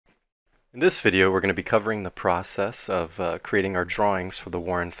In this video, we're going to be covering the process of creating our drawings for the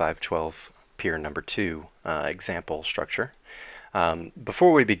Warren 512 Pier number 2 example structure.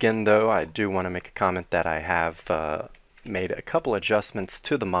 Before we begin, though, I do want to make a comment that I have made a couple adjustments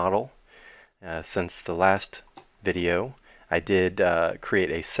to the model since the last video. I did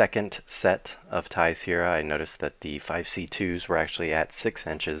create a second set of ties here. I noticed that the 5C2s were actually at 6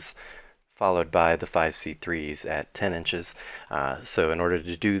 inches, followed by the 5C3s at 10 inches. So in order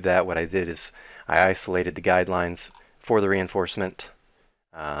to do that, what I did is I isolated the guidelines for the reinforcement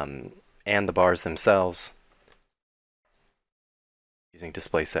and the bars themselves using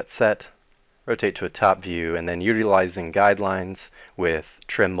display set, rotate to a top view, and then utilizing guidelines with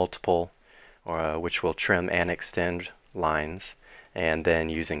trim multiple, which will trim and extend lines, and then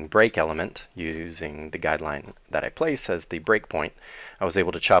using break element, using the guideline that I place as the breakpoint, I was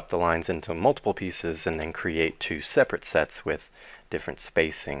able to chop the lines into multiple pieces and then create two separate sets with different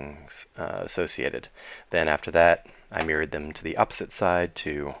spacings associated. Then after that, I mirrored them to the opposite side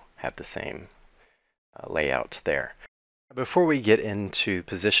to have the same layout there. Before we get into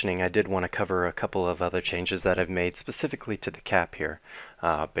positioning, I did want to cover a couple of other changes that I've made specifically to the cap here,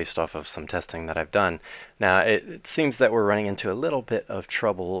 based off of some testing that I've done. Now, it seems that we're running into a little bit of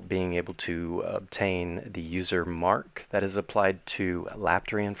trouble being able to obtain the user mark that is applied to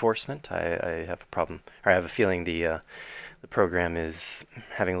lapped reinforcement. I have a problem, or I have a feeling the program is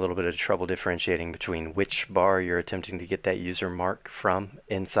having a little bit of trouble differentiating between which bar you're attempting to get that user mark from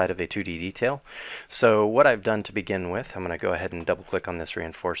inside of a 2D detail. So what I've done to begin with, I'm going to go ahead and double click on this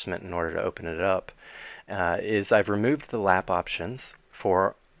reinforcement in order to open it up, is I've removed the lap options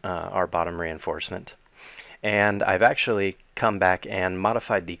for our bottom reinforcement, and I've actually come back and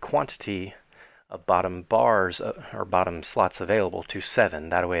modified the quantity of bottom bars or bottom slots available to 7.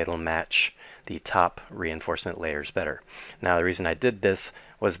 That way it'll match the top reinforcement layers better. Now, the reason I did this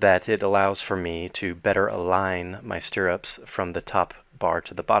was that it allows for me to better align my stirrups from the top bar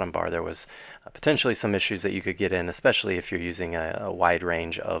to the bottom bar. There was potentially some issues that you could get in, especially if you're using a wide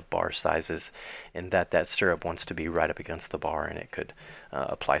range of bar sizes, in that stirrup wants to be right up against the bar and it could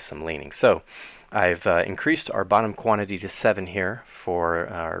apply some leaning. So I've increased our bottom quantity to 7 here for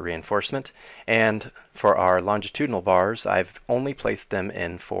our reinforcement, and for our longitudinal bars, I've only placed them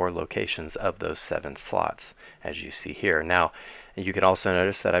in 4 locations of those 7 slots, as you see here. Now, you can also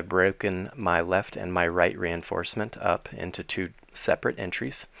notice that I've broken my left and my right reinforcement up into 2 separate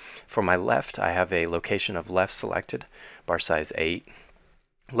entries. For my left, I have a location of left selected, bar size 8.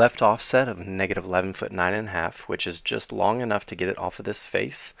 Left offset of -11 foot 9.5, which is just long enough to get it off of this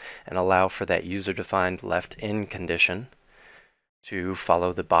face and allow for that user-defined left in condition to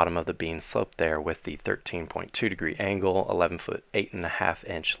follow the bottom of the beam slope there with the 13.2 degree angle, 11 foot 8.5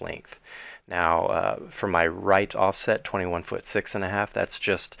 inch length. Now, for my right offset, 21 foot 6.5, that's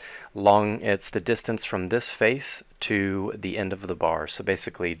just long. It's the distance from this face to the end of the bar. So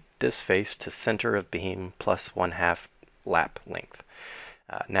basically, this face to center of beam plus 1/2 lap length.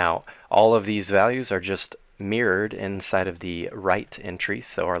 Now, all of these values are just mirrored inside of the right entry,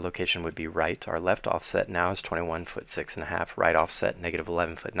 so our location would be right. Our left offset now is 21 foot 6.5, right offset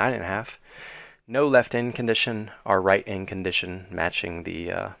 -11 foot 9.5. No left in condition, our right in condition matching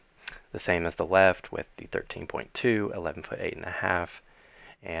the same as the left with the 13.2, 11 foot 8.5,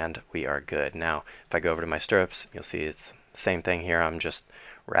 and we are good. Now, if I go over to my stirrups, you'll see it's the same thing here. I'm just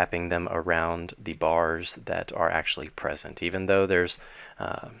wrapping them around the bars that are actually present. Even though there's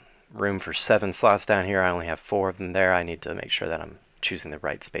room for 7 slots down here, I only have 4 of them there. I need to make sure that I'm choosing the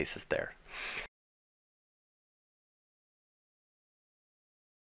right spaces there.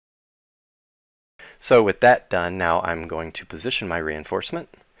 So with that done, now I'm going to position my reinforcement.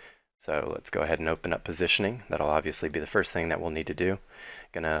 So let's go ahead and open up positioning. That'll obviously be the first thing that we'll need to do.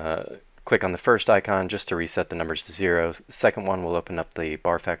 Gonna click on the first icon just to reset the numbers to 0. The second one will open up the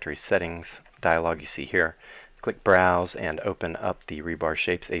bar factory settings dialog you see here. Click browse and open up the rebar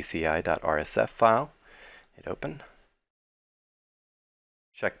shapes ACI.rsf file. Hit open.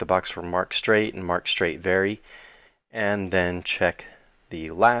 Check the box for mark straight and mark straight vary, and then check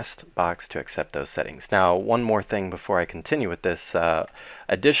the last box to accept those settings. Now, one more thing before I continue with this.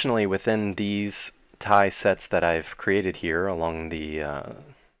 Additionally, within these tie sets that I've created here along the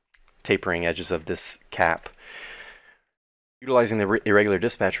tapering edges of this cap, utilizing the irregular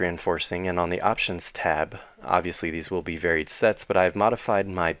dispatch reinforcing, and on the options tab, obviously these will be varied sets, but I've modified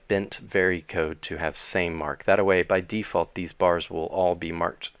my bent vary code to have same mark. That way, by default, these bars will all be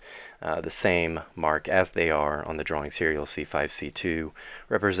marked the same mark as they are on the drawings here. You'll see 5C2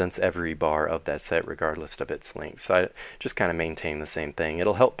 represents every bar of that set regardless of its length. So I just kind of maintain the same thing.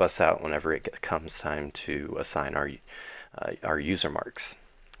 It'll help us out whenever it comes time to assign our user marks.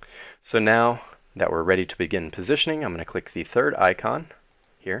 So now that we're ready to begin positioning, I'm going to click the third icon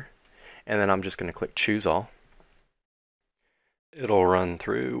here, and then I'm just going to click Choose All. It'll run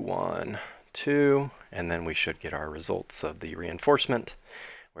through 1, 2, and then we should get our results of the reinforcement,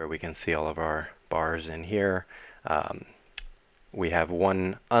 where we can see all of our bars in here. We have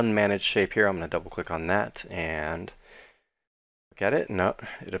one unmanaged shape here. I'm going to double click on that and look at it. No,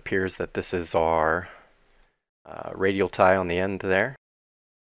 it appears that this is our radial tie on the end there.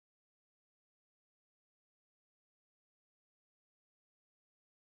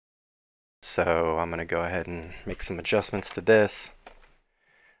 So I'm going to go ahead and make some adjustments to this.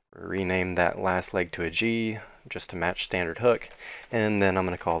 Rename that last leg to a G just to match standard hook. And then I'm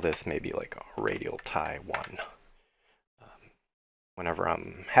going to call this maybe like a radial tie 1. Whenever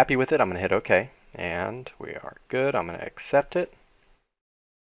I'm happy with it, I'm going to hit OK. And we are good. I'm going to accept it.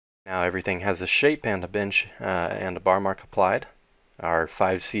 Now everything has a shape and a bench and a bar mark applied. Our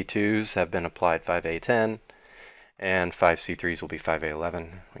 5C2s have been applied 5A10. And 5C3s will be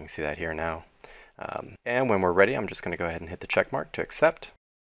 5A11. We can see that here now. And when we're ready, I'm just going to go ahead and hit the check mark to accept.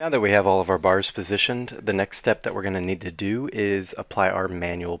 Now that we have all of our bars positioned, the next step that we're going to need to do is apply our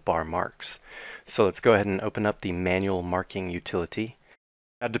manual bar marks. So let's go ahead and open up the manual marking utility.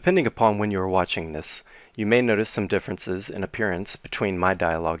 Now, depending upon when you're watching this, you may notice some differences in appearance between my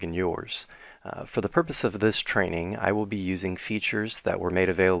dialog and yours. For the purpose of this training, I will be using features that were made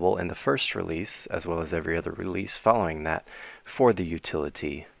available in the first release, as well as every other release following that, for the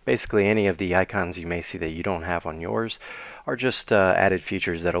utility. Basically, any of the icons you may see that you don't have on yours are just added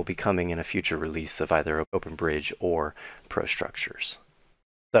features that will be coming in a future release of either OpenBridge or ProStructures.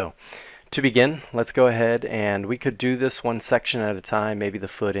 So, to begin, let's go ahead and we could do this one section at a time, maybe the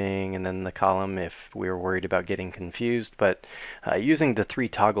footing and then the column if we were worried about getting confused, but using the 3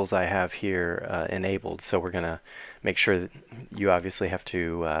 toggles I have here enabled, so we're going to make sure that you obviously have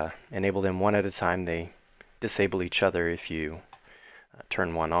to enable them one at a time. They disable each other if you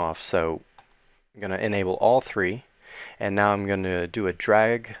turn one off. So I'm going to enable all 3, and now I'm going to do a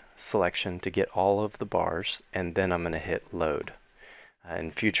drag selection to get all of the bars, and then I'm going to hit load.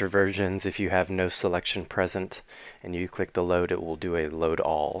 In future versions, if you have no selection present and you click the load, it will do a load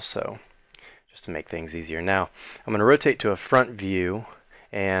all. So just to make things easier. Now I'm going to rotate to a front view,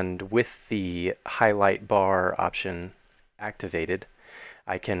 and with the highlight bar option activated,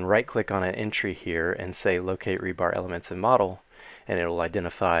 I can right click on an entry here and say locate rebar elements in model, and it will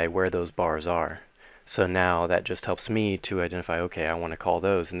identify where those bars are. So now that just helps me to identify, okay, I want to call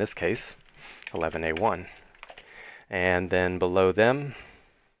those, in this case, 11A1. And then below them,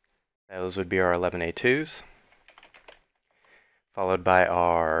 those would be our 11A2s, followed by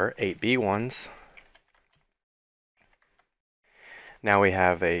our 8B1s. Now we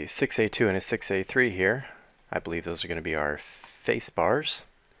have a 6A2 and a 6A3 here. I believe those are going to be our face bars.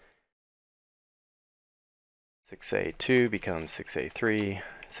 6A2 becomes 6A3,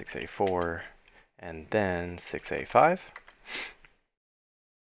 6A4, and then 6A5.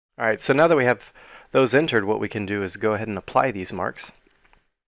 Alright, so now that we have those entered, what we can do is go ahead and apply these marks.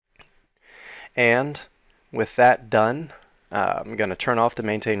 And with that done, I'm going to turn off the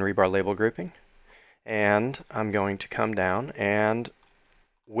maintain rebar label grouping, and I'm going to come down, and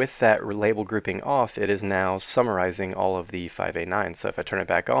with that label grouping off, it is now summarizing all of the 5A9s. So if I turn it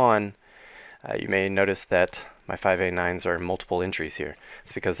back on, you may notice that my 5A9s are multiple entries here.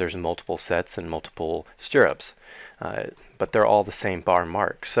 It's because there's multiple sets and multiple stirrups. But they're all the same bar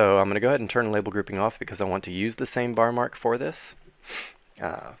mark. So I'm going to go ahead and turn label grouping off because I want to use the same bar mark for this.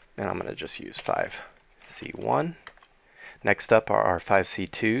 And I'm going to just use 5C1. Next up are our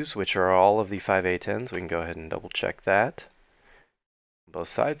 5C2s, which are all of the 5A10s. We can go ahead and double check that. Both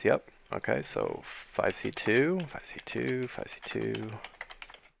sides, yep. Okay, so 5C2, 5C2, 5C2,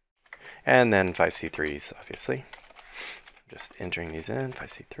 and then 5C3s, obviously. Just entering these in,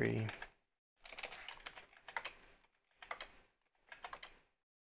 5C3.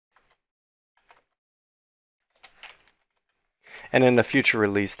 And in the future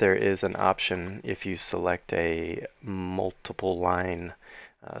release, there is an option if you select a multiple line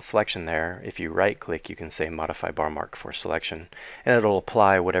selection there. If you right click, you can say modify bar mark for selection, and it'll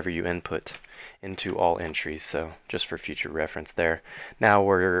apply whatever you input into all entries. So just for future reference there. Now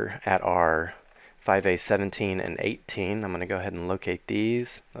we're at our 5A17 and 18. I'm going to go ahead and locate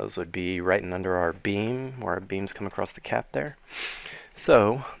these. Those would be right and under our beam, where our beams come across the cap there.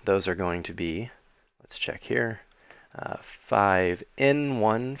 So those are going to be, let's check here,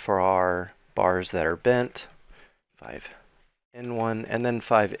 5N1 for our bars that are bent, 5N1, and then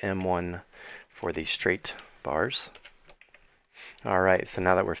 5M1 for the straight bars. Alright, so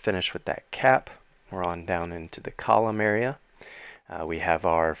now that we're finished with that cap, we're on down into the column area. We have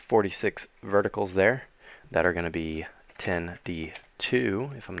our 46 verticals there that are going to be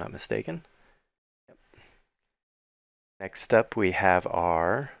 10D2, if I'm not mistaken. Yep. Next up, we have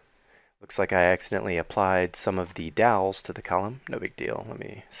our, looks like I accidentally applied some of the dowels to the column. No big deal. Let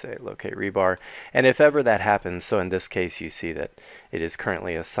me say locate rebar. And if ever that happens, so in this case you see that it is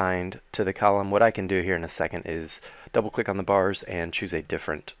currently assigned to the column, what I can do here in a second is double click on the bars and choose a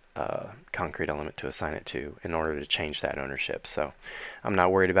different concrete element to assign it to in order to change that ownership. So I'm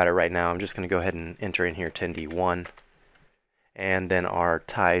not worried about it right now. I'm just going to go ahead and enter in here 10D1. And then our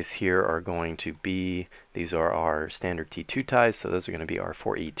ties here are going to be, these are our standard T2 ties, so those are going to be our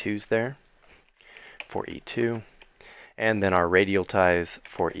 4E2s there, 4E2. And then our radial ties,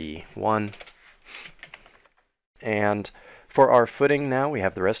 4E1. And for our footing now, we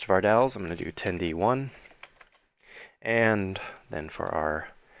have the rest of our dowels. I'm going to do 10D1. And then for our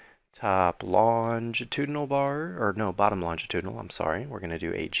top longitudinal bar, or no, bottom longitudinal, I'm sorry, we're going to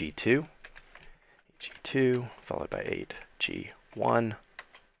do 8G2. 8G2, followed by 8G1,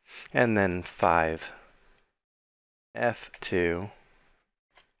 and then 5F2,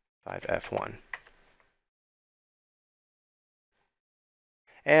 5F1.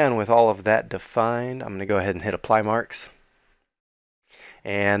 And with all of that defined, I'm going to go ahead and hit apply marks.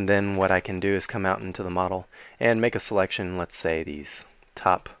 And then what I can do is come out into the model and make a selection, let's say these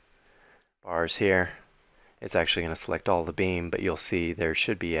top bars here. It's actually going to select all the beam, but you'll see there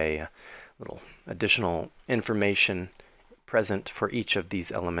should be a little additional information present for each of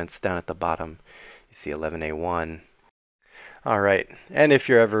these elements down at the bottom. You see 11A1. Alright, and if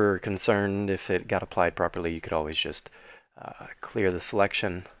you're ever concerned if it got applied properly, you could always just clear the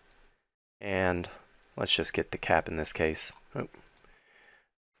selection, and let's just get the cap in this case. Oh,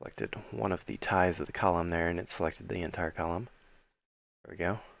 selected one of the ties of the column there, and it selected the entire column. There we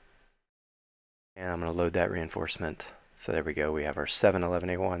go. And I'm going to load that reinforcement. So there we go. We have our 7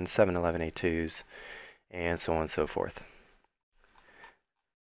 11A1s, 7 11A2s, and so on and so forth.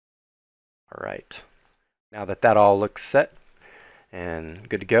 All right. Now that that all looks set and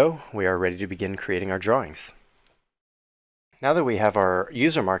good to go, we are ready to begin creating our drawings. Now that we have our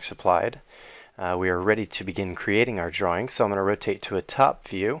user marks applied, we are ready to begin creating our drawings. So I'm going to rotate to a top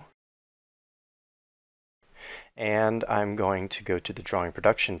view. And I'm going to go to the Drawing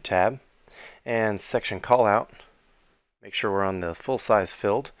Production tab and section callout. Make sure we're on the full size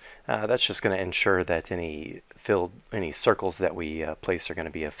filled. That's just going to ensure that any circles that we place are going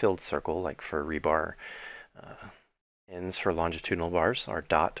to be a filled circle, like for rebar ends for longitudinal bars, or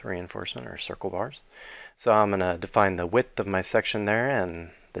dot reinforcement, or circle bars. So I'm going to define the width of my section there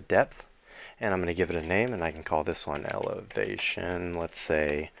and the depth, and I'm going to give it a name, and I can call this one elevation, let's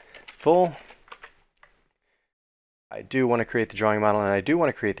say full. I do want to create the drawing model, and I do want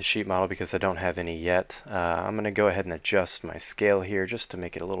to create the sheet model because I don't have any yet. I'm going to go ahead and adjust my scale here just to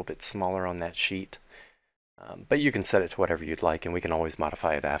make it a little bit smaller on that sheet. But you can set it to whatever you'd like, and we can always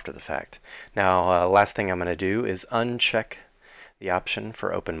modify it after the fact. Now, last thing I'm going to do is uncheck the option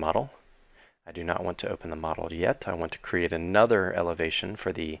for Open Model. I do not want to open the model yet. I want to create another elevation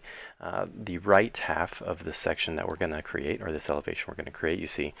for the right half of the section that we're going to create, or this elevation we're going to create. You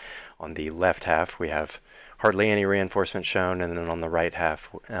see on the left half we have hardly any reinforcement shown, and then on the right half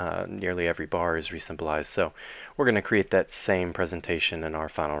nearly every bar is resymbolized. So we're going to create that same presentation in our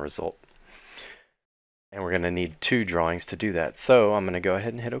final result. And we're going to need 2 drawings to do that. So I'm going to go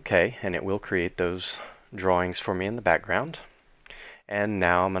ahead and hit OK, and it will create those drawings for me in the background. And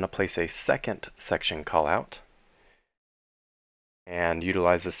now I'm going to place a second section callout and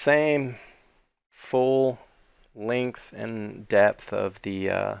utilize the same full length and depth of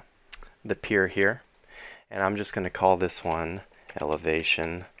the pier here. And I'm just going to call this one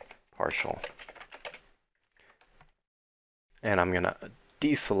elevation partial. And I'm going to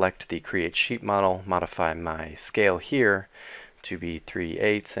deselect the create sheet model, modify my scale here to be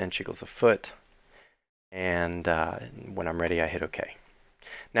 3/8 inch equals a foot. And when I'm ready, I hit OK.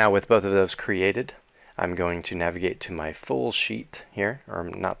 Now with both of those created, I'm going to navigate to my full sheet here, or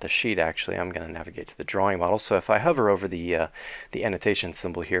not the sheet actually, I'm going to navigate to the drawing model. So if I hover over the annotation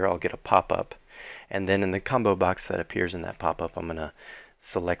symbol here, I'll get a pop-up. And then in the combo box that appears in that pop-up, I'm going to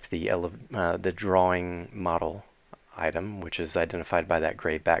select the drawing model item, which is identified by that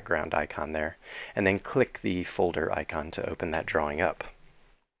gray background icon there, and then click the folder icon to open that drawing up.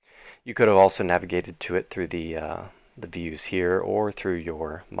 You could have also navigated to it through the views here or through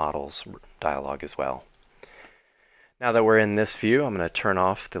your models dialog as well. Now that we're in this view, I'm going to turn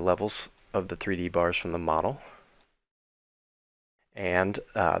off the levels of the 3D bars from the model. And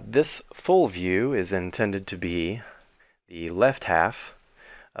this full view is intended to be the left half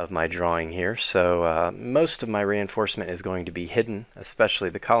of my drawing here. So most of my reinforcement is going to be hidden, especially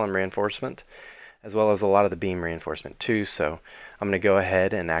the column reinforcement, as well as a lot of the beam reinforcement too. So I'm going to go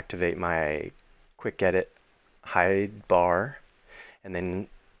ahead and activate my quick edit hide bar, and then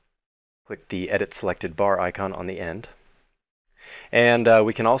click the edit selected bar icon on the end. And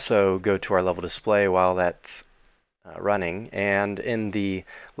we can also go to our level display while that's running, and in the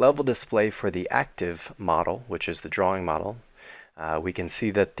level display for the active model, which is the drawing model, we can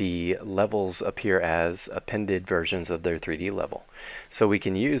see that the levels appear as appended versions of their 3D level. So we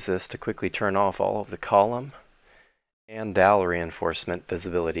can use this to quickly turn off all of the column and dowel reinforcement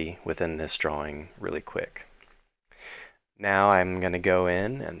visibility within this drawing really quick. Now I'm going to go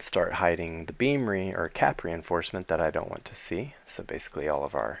in and start hiding the beam or cap reinforcement that I don't want to see. So basically all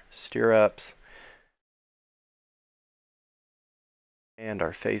of our stirrups and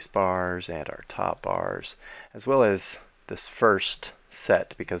our face bars and our top bars, as well as this first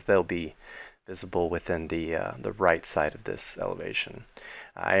set, because they'll be visible within the right side of this elevation.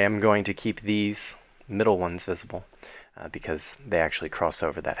 I am going to keep these middle ones visible because they actually cross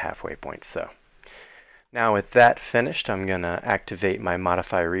over that halfway point. So now with that finished, I'm going to activate my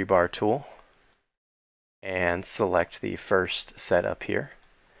Modify Rebar tool and select the first set up here.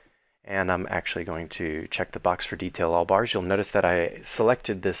 And I'm actually going to check the box for Detail All Bars. You'll notice that I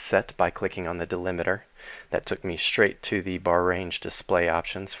selected this set by clicking on the delimiter. That took me straight to the bar range display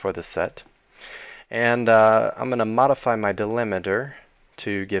options for the set. And I'm going to modify my delimiter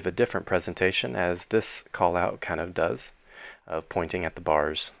to give a different presentation, as this callout kind of does, of pointing at the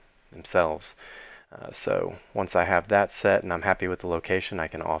bars themselves. So once I have that set and I'm happy with the location, I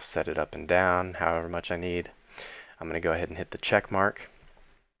can offset it up and down however much I need. I'm going to go ahead and hit the check mark.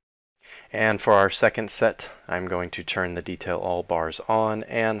 And for our second set, I'm going to turn the Detail All Bars on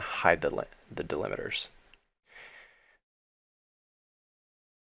and hide the delimiters.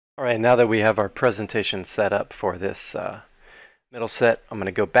 Alright, now that we have our presentation set up for this middle set, I'm going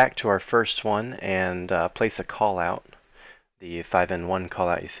to go back to our first one and place a call out, the 5N1 call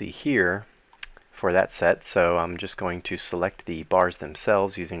out you see here for that set. So I'm just going to select the bars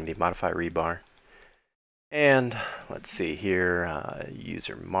themselves using the Modify Rebar. And let's see here,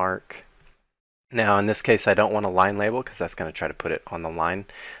 user mark. Now in this case I don't want a line label because that's going to try to put it on the line.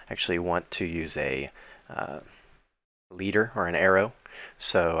 I actually want to use a leader or an arrow.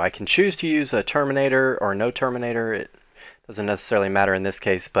 So I can choose to use a terminator or no terminator. It doesn't necessarily matter in this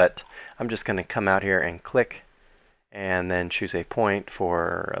case, but I'm just going to come out here and click and then choose a point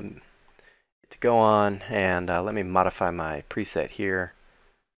for it to go on. And let me modify my preset here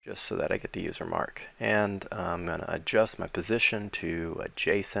just so that I get the user mark. And I'm going to adjust my position to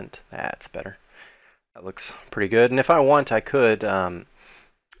adjacent. That's better. That looks pretty good. And if I want, I could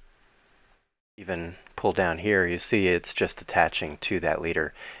even pull down here. You see it's just attaching to that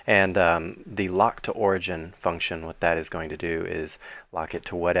leader. And the lock to origin function, what that is going to do is lock it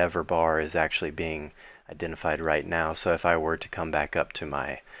to whatever bar is actually being identified right now. So if I were to come back up to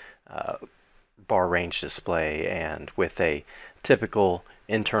my bar range display and with a typical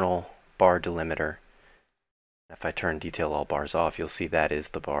internal bar delimiter, if I turn Detail All Bars off, you'll see that is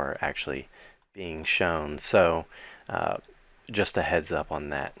the bar actually being shown. So just a heads up on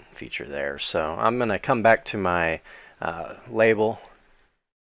that feature there. So I'm going to come back to my label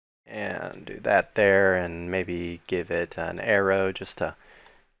and do that there, and maybe give it an arrow just to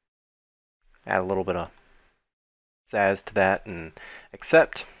add a little bit of zazz to that, and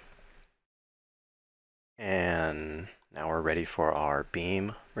accept. And now we're ready for our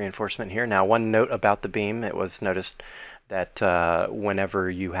beam reinforcement here. Now one note about the beam, it was noticed that whenever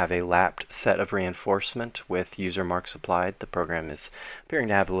you have a lapped set of reinforcement with user marks applied, the program is appearing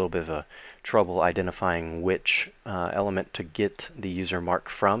to have a little bit of a trouble identifying which element to get the user mark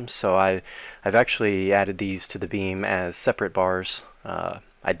from. So I've actually added these to the beam as separate bars,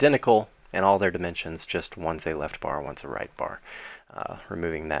 identical in all their dimensions, just one's a left bar, one's a right bar,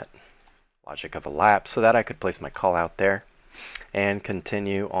 removing that logic of a lap so that I could place my call out there and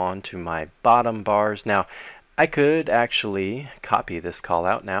continue on to my bottom bars. Now I could actually copy this call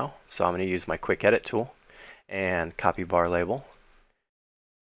out now, so I'm going to use my quick edit tool and copy bar label.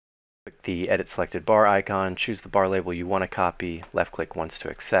 Click the edit selected bar icon, choose the bar label you want to copy, left click once to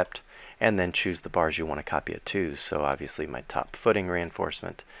accept, and then choose the bars you want to copy it to. So obviously my top footing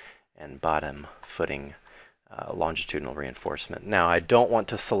reinforcement and bottom footing longitudinal reinforcement. Now I don't want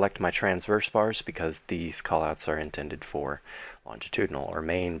to select my transverse bars because these callouts are intended for longitudinal or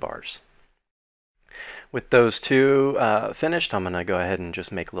main bars. With those two finished, I'm going to go ahead and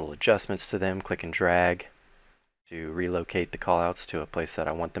just make little adjustments to them. Click and drag to relocate the callouts to a place that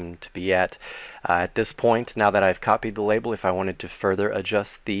I want them to be at. At this point, now that I've copied the label, if I wanted to further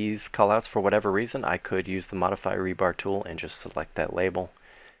adjust these callouts for whatever reason, I could use the Modify Rebar tool and just select that label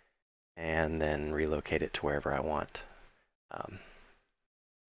and then relocate it to wherever I want. Go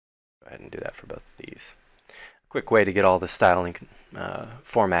ahead and do that for both of these. A quick way to get all the styling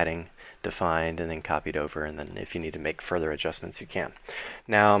formatting defined and then copied over, and then if you need to make further adjustments, you can.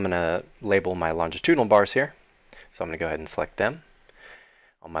 Now I'm going to label my longitudinal bars here. So I'm going to go ahead and select them.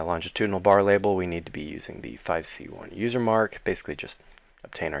 On my longitudinal bar label, we need to be using the 5C1 user mark. Basically just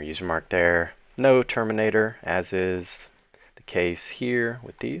obtain our user mark there. No terminator, as is the case here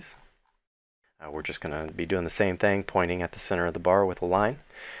with these. We're just going to be doing the same thing, pointing at the center of the bar with a line.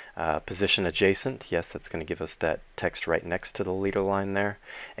 Position adjacent, yes, that's going to give us that text right next to the leader line there.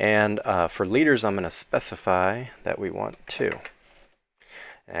 And for leaders, I'm going to specify that we want 2.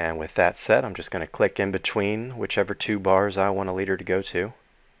 And with that set, I'm just going to click in between whichever 2 bars I want a leader to go to.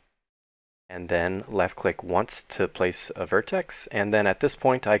 And then left click once to place a vertex. And then at this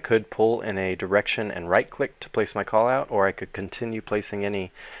point, I could pull in a direction and right click to place my callout, or I could continue placing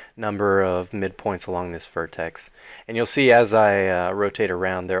any number of midpoints along this vertex. And you'll see as I rotate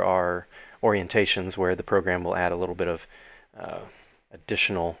around, there are orientations where the program will add a little bit of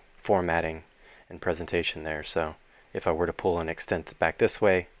additional formatting and presentation there. So if I were to pull and extend it back this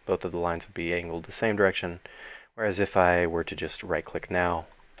way, both of the lines would be angled the same direction. Whereas if I were to just right click now,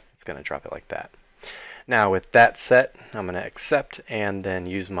 it's going to drop it like that. Now with that set, I'm going to accept and then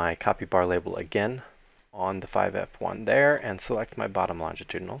use my copy bar label again on the 5F1 there and select my bottom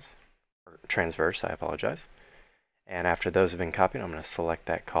longitudinals, or transverse, I apologize. And after those have been copied, I'm going to select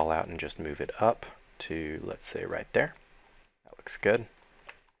that call out and just move it up to, let's say, right there. That looks good.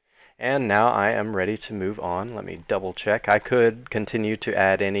 And now I am ready to move on. Let me double check. I could continue to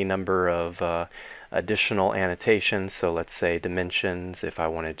add any number of additional annotations. So let's say dimensions, if I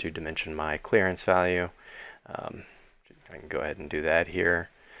wanted to dimension my clearance value. I can go ahead and do that here.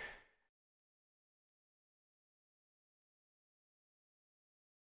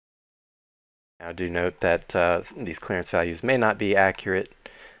 Now do note that these clearance values may not be accurate.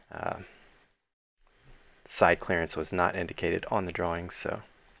 Side clearance was not indicated on the drawings, so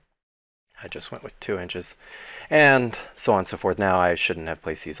I just went with 2 inches, and so on and so forth. Now I shouldn't have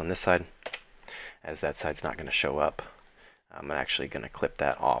placed these on this side, as that side's not going to show up. I'm actually going to clip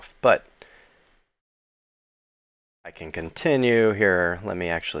that off, but I can continue here. Let me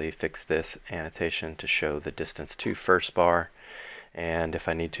actually fix this annotation to show the distance to first bar, and if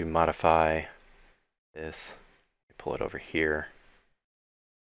I need to modify this, pull it over here.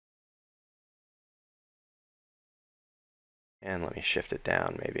 And let me shift it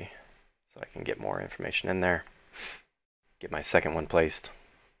down maybe, so I can get more information in there. Get my second one placed.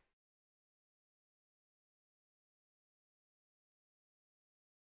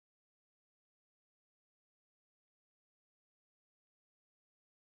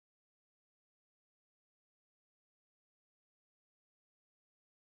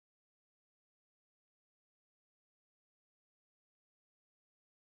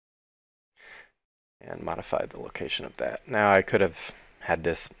 And modify the location of that. Now I could have had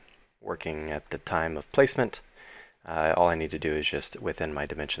this working at the time of placement. All I need to do is just within my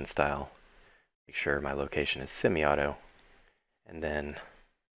dimension style, make sure my location is semi-auto, and then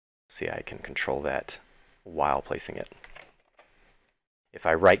see I can control that while placing it. If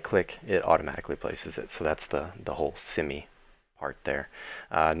I right click, it automatically places it, so that's the whole semi part there.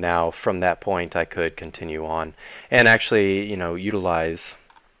 Now from that point I could continue on and actually, you know, utilize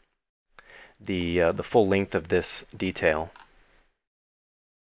the full length of this detail.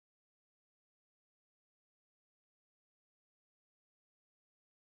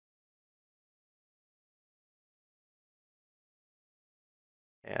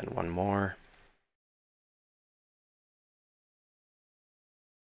 And one more.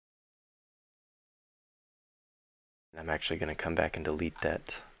 And I'm actually going to come back and delete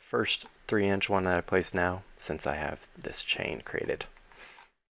that first 3-inch one that I placed now, since I have this chain created.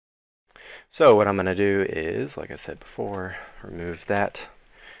 So what I'm going to do is, like I said before, remove that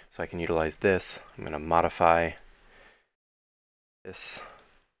so I can utilize this. I'm going to modify this,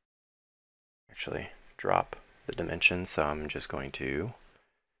 actually drop the dimensions, so I'm just going to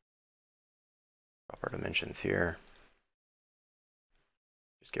drop our dimensions here.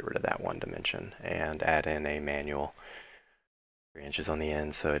 Just get rid of that one dimension and add in a manual 3 inches on the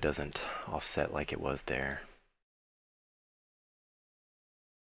end so it doesn't offset like it was there.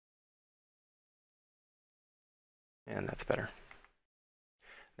 And that's better.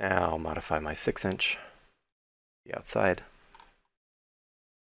 Now I'll modify my 6-inch, the outside.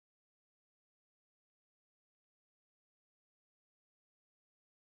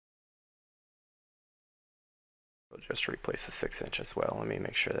 just replace the 6 inch as well. Let me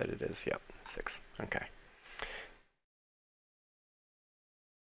make sure that it is, yep, 6. Okay.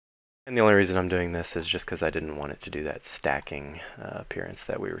 And the only reason I'm doing this is just because I didn't want it to do that stacking appearance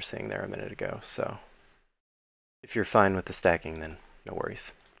that we were seeing there a minute ago. So if you're fine with the stacking, then no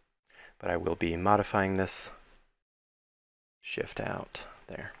worries. But I will be modifying this. Shift out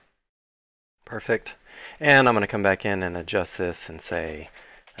there. Perfect. And I'm going to come back in and adjust this and say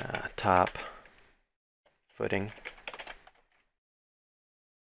top footing.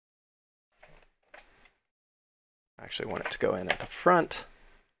 I actually want it to go in at the front.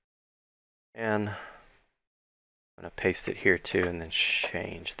 And I'm going to paste it here too, and then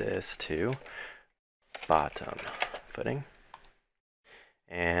change this to bottom footing.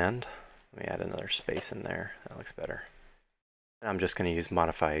 And let me add another space in there. That looks better. And I'm just going to use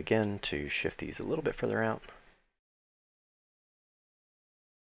modify again to shift these a little bit further out.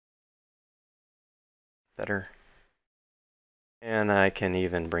 Better. And I can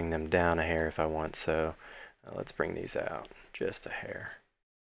even bring them down a hair if I want, so let's bring these out just a hair.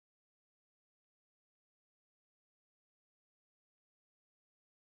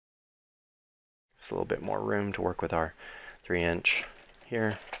 Just a little bit more room to work with our 3 inch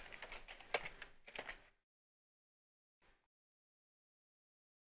here.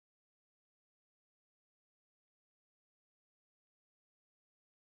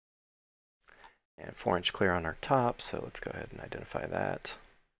 And 4 inch clear on our top, so let's go ahead and identify that.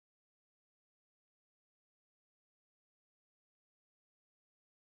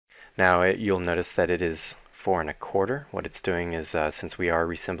 Now you'll notice that it is 4 1/4. What it's doing is, since we are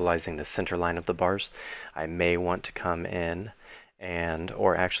resymbolizing the center line of the bars, I may want to come in and,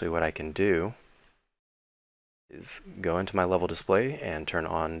 or actually what I can do is go into my level display and turn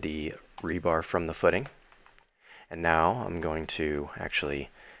on the rebar from the footing. And now I'm going to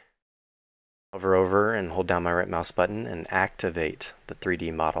actually hover over and hold down my right mouse button and activate the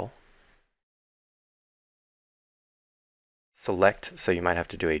 3D model. Select, so you might have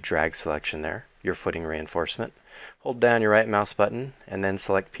to do a drag selection there, your footing reinforcement. Hold down your right mouse button and then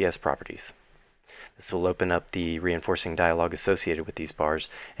select PS properties. This will open up the reinforcing dialog associated with these bars,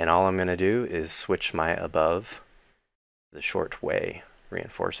 and all I'm going to do is switch my above the short way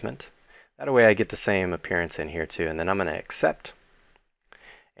reinforcement. That way I get the same appearance in here too, and then I'm going to accept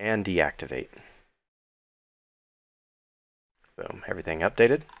and deactivate. Boom, everything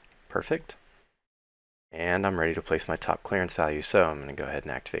updated. Perfect. And I'm ready to place my top clearance value. So I'm going to go ahead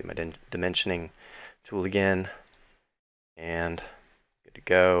and activate my dimensioning tool again. And good to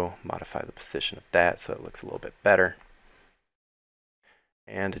go. Modify the position of that so it looks a little bit better.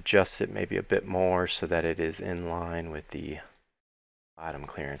 And adjust it maybe a bit more so that it is in line with the bottom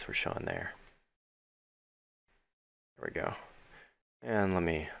clearance we're showing there. There we go. And let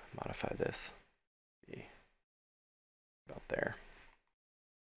me modify this. About there.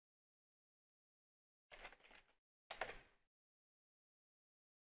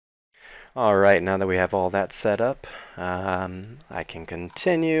 All right, now that we have all that set up, I can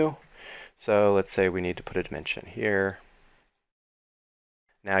continue. So let's say we need to put a dimension here.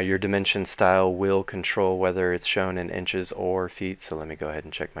 Now your dimension style will control whether it's shown in inches or feet. So let me go ahead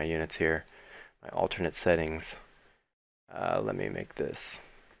and check my units here. My alternate settings. Let me make this.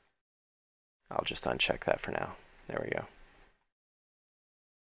 I'll just uncheck that for now. There we go.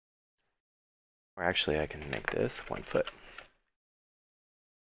 Or actually I can make this 1 foot.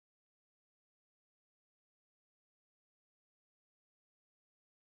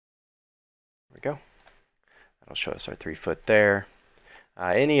 There we go. That'll show us our 3 foot there.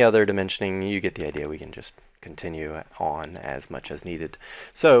 Any other dimensioning, you get the idea. We can just continue on as much as needed.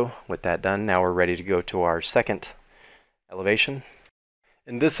 So with that done, now we're ready to go to our second elevation.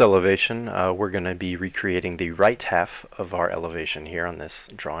 In this elevation, we're going to be recreating the right half of our elevation here on this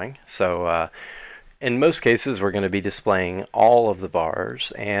drawing. So in most cases, we're going to be displaying all of the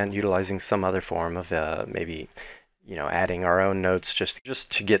bars and utilizing some other form of maybe, adding our own notes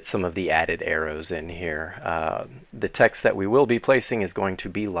just to get some of the added arrows in here. The text that we will be placing is going to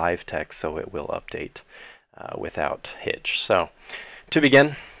be live text, so it will update without hitch. So to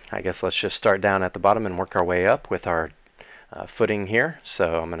begin, I guess let's just start down at the bottom and work our way up with our footing here.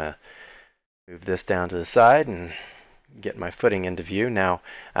 So I'm going to move this down to the side and get my footing into view. Now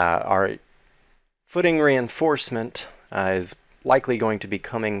our footing reinforcement is likely going to be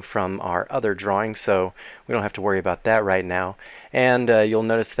coming from our other drawing, so we don't have to worry about that right now. And you'll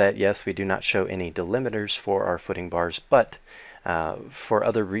notice that yes, we do not show any delimiters for our footing bars, but for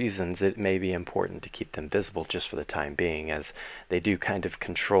other reasons it may be important to keep them visible just for the time being, as they do kind of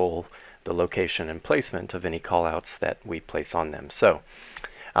control the location and placement of any callouts that we place on them. So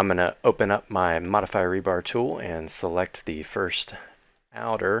I'm going to open up my Modify Rebar tool and select the first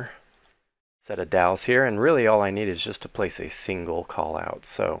outer set of dowels here, and really all I need is just to place a single call out.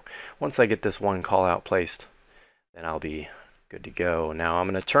 So once I get this one call out placed, then I'll be good to go. Now I'm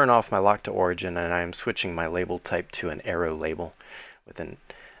going to turn off my lock to origin, and I'm switching my label type to an arrow label with an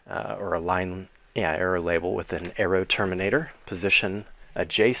or a line, arrow label with an arrow terminator, position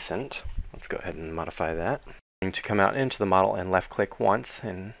adjacent. Let's go ahead and modify that. I'm going to come out into the model and left click once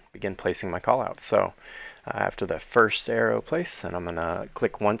and begin placing my callouts. So after the first arrow place, then I'm going to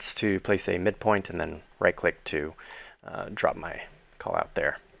click once to place a midpoint, and then right click to drop my callout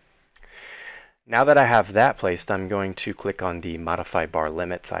there. Now that I have that placed, I'm going to click on the Modify Bar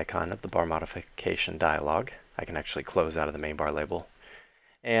Limits icon of the bar modification dialog. I can actually close out of the main bar label.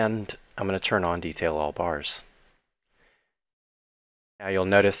 And I'm going to turn on Detail All Bars. Now you'll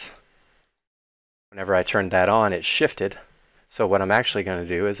notice whenever I turned that on, it shifted. So what I'm actually going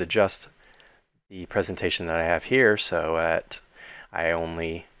to do is adjust the presentation that I have here so that I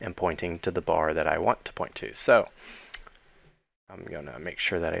only am pointing to the bar that I want to point to. So I'm going to make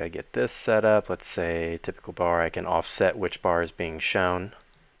sure that I get this set up. Let's say typical bar, I can offset which bar is being shown,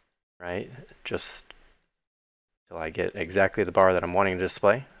 right? Just till I get exactly the bar that I'm wanting to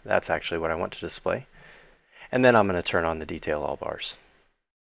display. That's actually what I want to display. And then I'm going to turn on the Detail All Bars.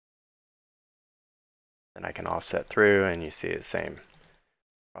 Then I can offset through, and you see the same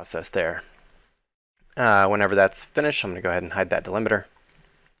process there. Whenever that's finished, I'm going to go ahead and hide that delimiter.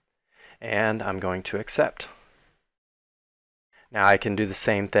 And I'm going to accept. Now I can do the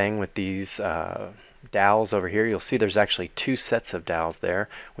same thing with these dowels over here. You'll see there's actually two sets of dowels there.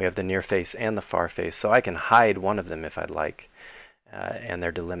 We have the near face and the far face. So I can hide one of them if I'd like. And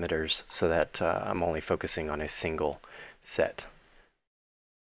their delimiters so that I'm only focusing on a single set.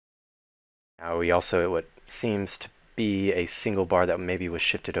 Now we also, what seems to be a single bar that maybe was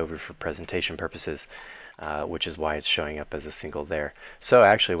shifted over for presentation purposes, which is why it's showing up as a single there. So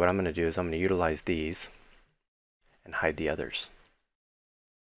actually what I'm going to do is I'm going to utilize these and hide the others,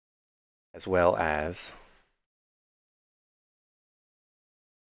 as well as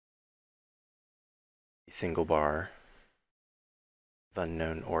a single bar of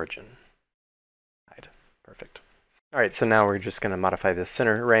unknown origin. Hide. Perfect. Alright, so now we're just going to modify this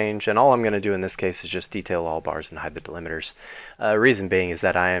center range, and all I'm going to do in this case is just detail all bars and hide the delimiters. Reason being is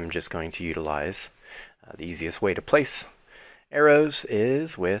that I am just going to utilize the easiest way to place arrows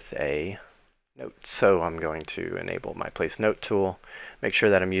is with a note. So I'm going to enable my place note tool, make sure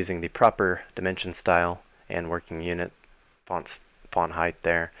that I'm using the proper dimension style and working unit, font height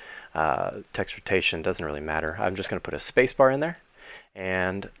there. Text rotation doesn't really matter. I'm just going to put a space bar in there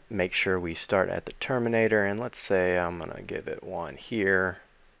and make sure we start at the terminator, and let's say I'm going to give it one here.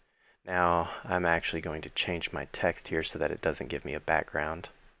 Now I'm actually going to change my text here so that it doesn't give me a background.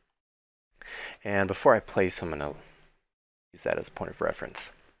 And before I place, I'm going to use that as a point of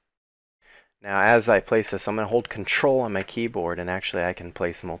reference. Now as I place this, I'm going to hold Control on my keyboard, and actually I can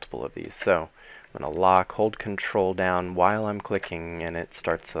place multiple of these. So I'm going to lock, hold Control down while I'm clicking, and it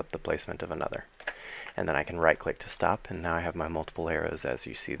starts up the placement of another. And then I can right click to stop, and now I have my multiple arrows as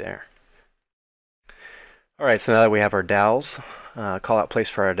you see there. Alright, so now that we have our dowels, call out place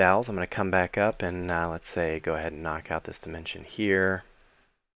for our dowels, I'm going to come back up and let's say go ahead and knock out this dimension here.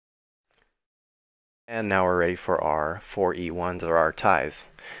 And now we're ready for our 4E1s or our ties.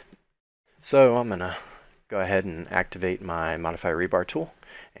 So I'm going to go ahead and activate my Modify Rebar tool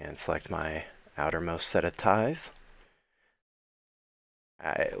and select my outermost set of ties.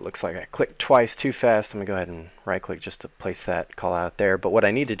 It looks like I clicked twice too fast. I'm going to go ahead and right click just to place that call out there. But what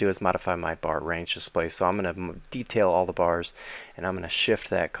I need to do is modify my bar range display. So I'm going to detail all the bars, and I'm going to shift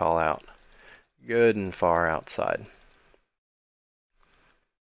that call out good and far outside.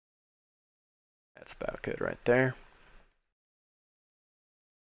 That's about good right there.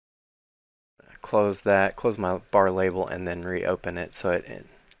 Close that, close my bar label, and then reopen it so it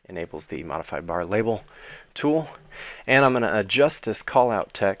enables the Modify Bar Label tool. And I'm going to adjust this call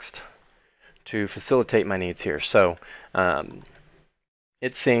out text to facilitate my needs here. So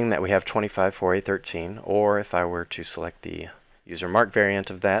it's seeing that we have 25 4A13, or if I were to select the user mark variant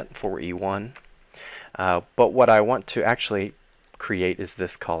of that, 4E1. But what I want to actually create is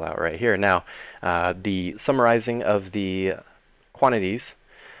this call out right here. Now the summarizing of the quantities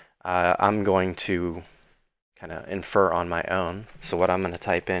I'm going to kind of infer on my own. So what I'm going to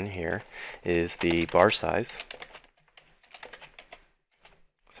type in here is the bar size.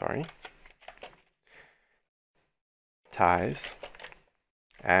 Ties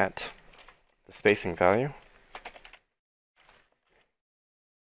at the spacing value.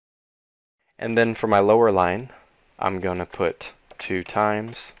 And then for my lower line, I'm going to put 2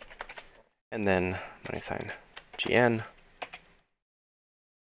 times, and then money sign GN.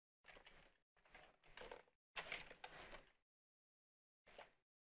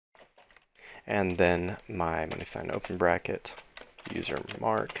 And then my money sign open bracket, user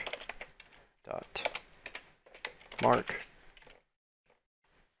mark dot mark.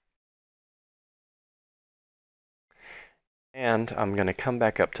 And I'm going to come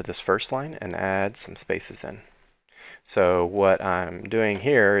back up to this first line and add some spaces in. So what I'm doing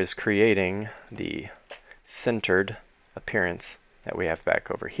here is creating the centered appearance that we have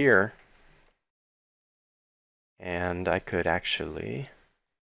back over here. And I could actually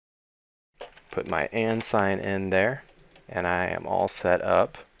put my and sign in there, and I am all set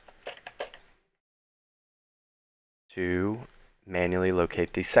up to manually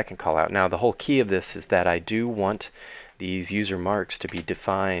locate the second callout. Now the whole key of this is that I do want these user marks to be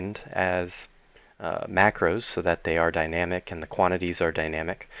defined as macros so that they are dynamic and the quantities are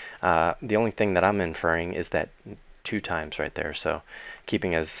dynamic. The only thing that I'm inferring is that 2 times right there, so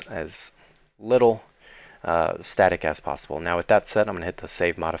keeping as little static as possible. Now with that said, I'm going to hit the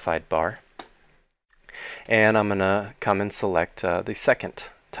save modified bar, and I'm going to come and select the second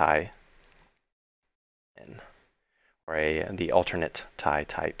tie in, or the alternate tie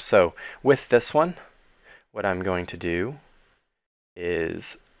type. So with this one, what I'm going to do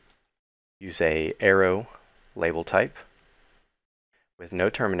is use a arrow label type with no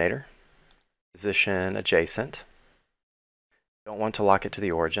terminator, position adjacent, don't want to lock it to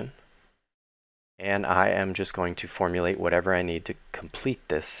the origin, and I am just going to formulate whatever I need to complete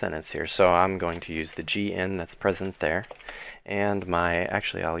this sentence here. So I'm going to use the GN that's present there, and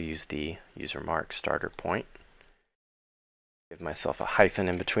actually I'll use the user mark starter point, give myself a hyphen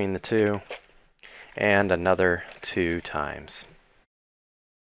in between the two, and another 2 times.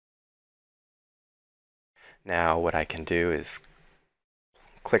 Now what I can do is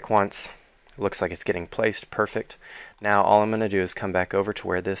click once. It looks like it's getting placed perfect. Now all I'm going to do is come back over to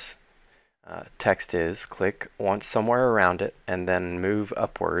where this text is, click once somewhere around it, and then move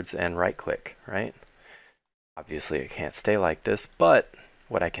upwards and right click, right? Obviously it can't stay like this, but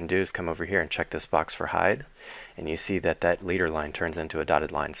what I can do is come over here and check this box for hide, and you see that that leader line turns into a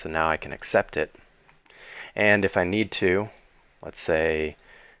dotted line. So now I can accept it, and if I need to, let's say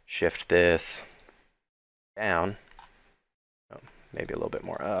shift this down, oh, maybe a little bit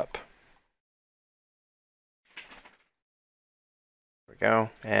more up. There we go,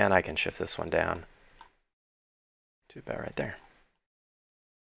 and I can shift this one down to about right there.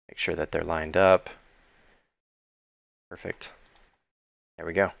 Make sure that they're lined up. Perfect. There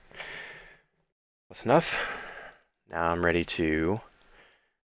we go. That's enough. Now I'm ready to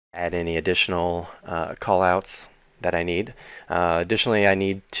add any additional callouts that I need. Additionally, I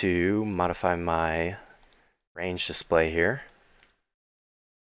need to modify my range display here.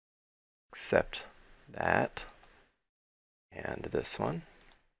 Accept that. And this one.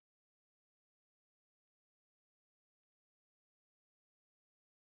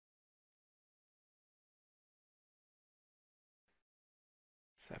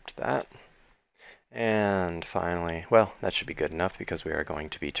 Accept that. And finally, well, that should be good enough because we are going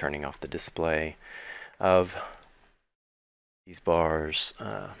to be turning off the display of these bars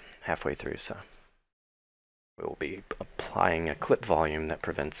halfway through. So we will be applying a clip volume that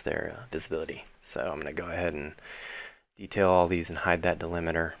prevents their visibility. So I'm going to go ahead and detail all these and hide that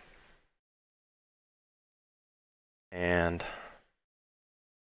delimiter. And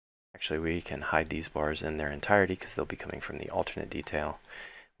actually we can hide these bars in their entirety because they'll be coming from the alternate detail.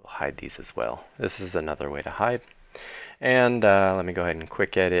 We'll hide these as well. This is another way to hide. And let me go ahead and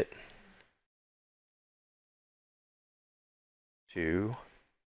quick edit to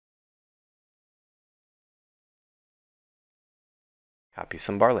copy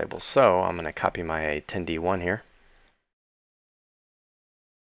some bar labels. So I'm going to copy my 10D1 here.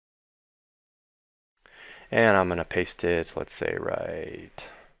 And I'm going to paste it, let's say, right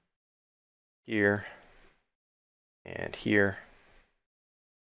here and here.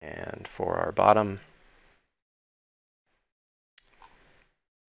 And for our bottom,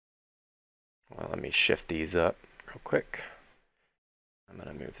 well, let me shift these up real quick. I'm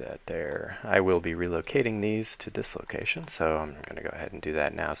going to move that there. I will be relocating these to this location, so I'm going to go ahead and do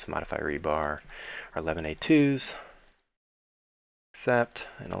that now. So modify rebar our 11A2s, accept,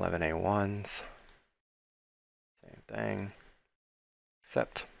 and 11A1s. Same thing,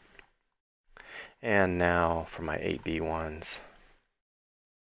 accept. And now for my 8B1s.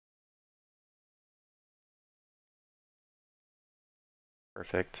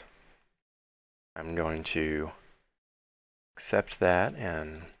 Perfect. I'm going to accept that,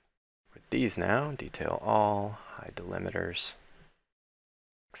 and with these now, detail all, hide delimiters,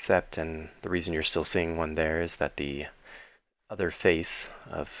 accept, and the reason you're still seeing one there is that the other face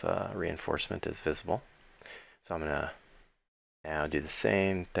of reinforcement is visible. So I'm going to now do the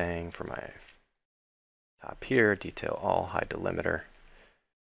same thing for my top here, detail all, hide delimiter,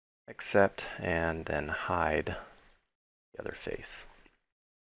 accept, and then hide the other face.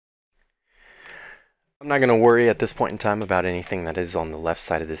 I'm not going to worry at this point in time about anything that is on the left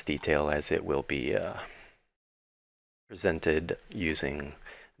side of this detail, as it will be presented using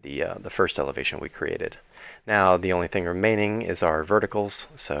the first elevation we created. Now the only thing remaining is our verticals,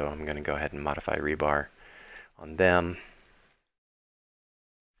 so I'm going to go ahead and modify rebar on them.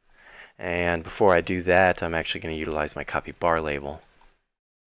 And before I do that, I'm actually going to utilize my copy bar label.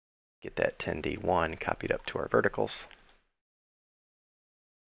 Get that 10D1 copied up to our verticals.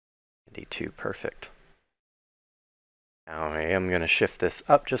 D2, perfect. Now I am going to shift this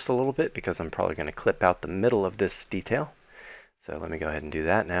up just a little bit because I'm probably going to clip out the middle of this detail. So let me go ahead and do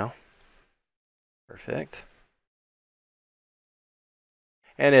that now. Perfect.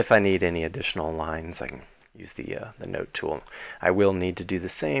 And if I need any additional lines, I can use the note tool. I will need to do the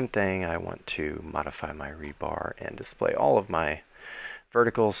same thing. I want to modify my rebar and display all of my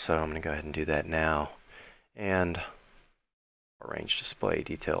verticals, so I'm going to go ahead and do that now. And arrange display,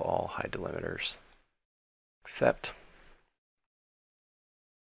 detail all, hide delimiters, accept.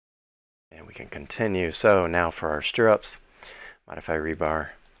 And we can continue. So now for our stirrups, modify rebar,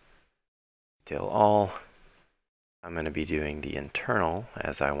 detail all. I'm going to be doing the internal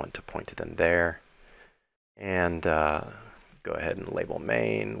as I want to point to them there. And go ahead and label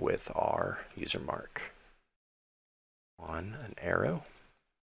main with our user mark on an arrow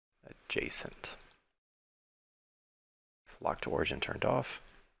adjacent. Lock to origin turned off.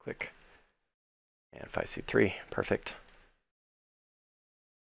 Click. And 5C3. Perfect.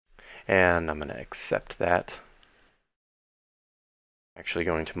 And I'm going to accept that. Actually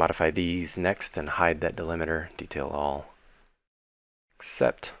going to modify these next and hide that delimiter. Detail all.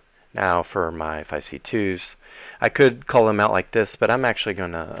 Accept. Now for my 5C2s, I could call them out like this, but I'm actually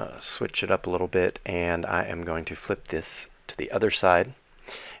going to switch it up a little bit, and I am going to flip this to the other side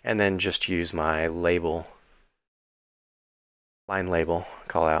and then just use my label, line label,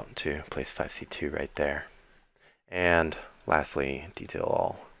 call out to place 5C2 right there. And lastly, detail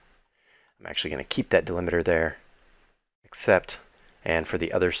all. I'm actually going to keep that delimiter there, accept, and for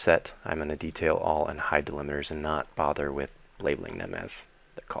the other set, I'm going to detail all and hide delimiters and not bother with labeling them as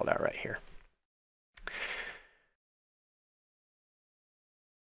they're called out right here.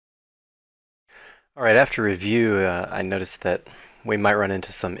 All right, after review, I noticed that we might run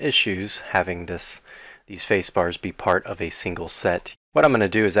into some issues having these face bars be part of a single set. What I'm going to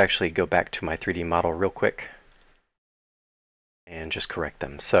do is actually go back to my 3D model real quick and just correct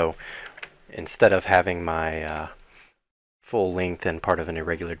them. So instead of having my full length and part of an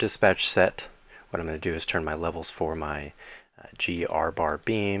irregular dispatch set, what I'm going to do is turn my levels for my GR bar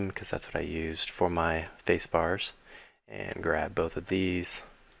beam, because that's what I used for my face bars, and grab both of these.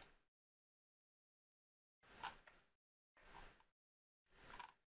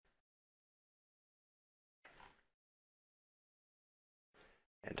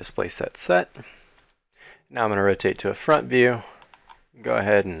 And display set. Now I'm going to rotate to a front view. Go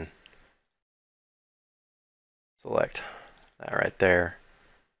ahead and select that right there.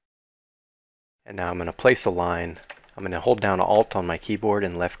 And now I'm going to place a line. I'm going to hold down Alt on my keyboard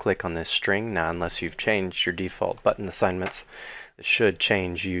and left click on this string. Now unless you've changed your default button assignments, it should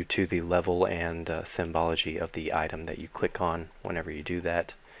change you to the level and symbology of the item that you click on whenever you do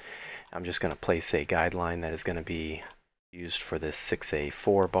that. I'm just going to place a guideline that is going to be used for this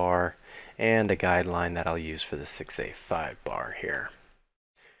 6A4 bar and a guideline that I'll use for the 6A5 bar here.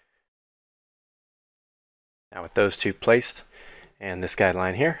 Now with those two placed and this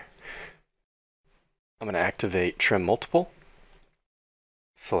guideline here, I'm going to activate trim multiple,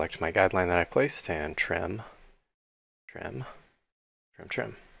 select my guideline that I placed, and trim.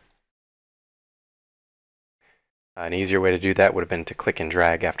 An easier way to do that would have been to click and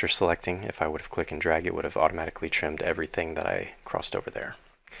drag after selecting. If I would have clicked and dragged, it would have automatically trimmed everything that I crossed over there.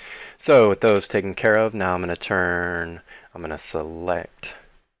 So with those taken care of, now I'm going to select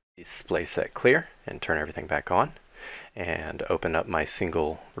display set clear and turn everything back on, and open up my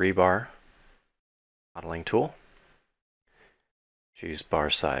single rebar modeling tool. Choose bar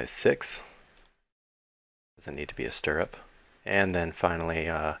size 6. Doesn't need to be a stirrup. And then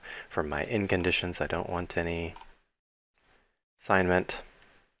finally, for my in conditions, I don't want any assignment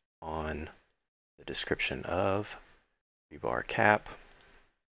on the description of rebar cap.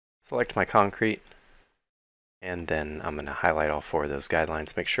 Select my concrete, and then I'm going to highlight all 4 of those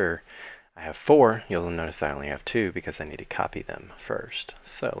guidelines. Make sure I have 4. You'll notice I only have 2 because I need to copy them first.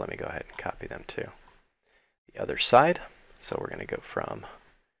 So let me go ahead and copy them to the other side. So we're going to go from,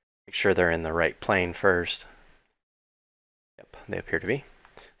 make sure they're in the right plane first. Yep, they appear to be.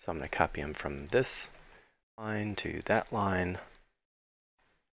 So I'm going to copy them from this line to that line.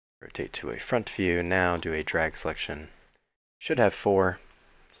 Rotate to a front view. Now do a drag selection. Should have 4.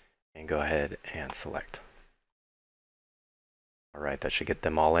 And go ahead and select. Alright, that should get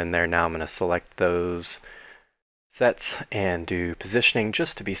them all in there. Now I'm going to select those sets and do positioning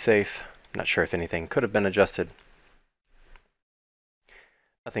just to be safe. I'm not sure if anything could have been adjusted.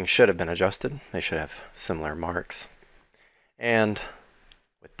 Nothing should have been adjusted. They should have similar marks. And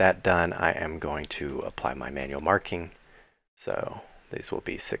with that done, I am going to apply my manual marking. So these will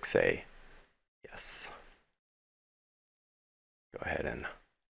be 6A. Yes. Go ahead and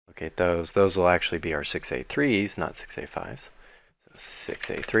locate those. Those will actually be our 6A3s, not 6A5s.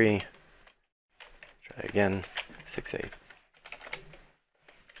 6A3, try again,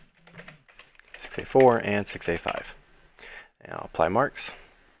 6A4, and 6A5. And I'll apply marks,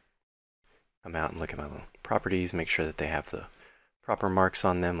 come out and look at my little properties, make sure that they have the proper marks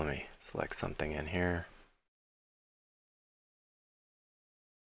on them. Let me select something in here.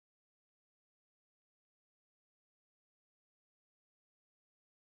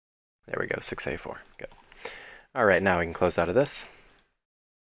 There we go, 6A4, good. All right, now we can close out of this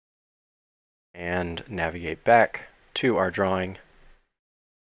and navigate back to our drawing.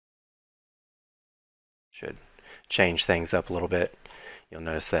 Should change things up a little bit. You'll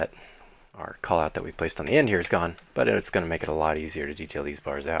notice that our callout that we placed on the end here is gone, but it's going to make it a lot easier to detail these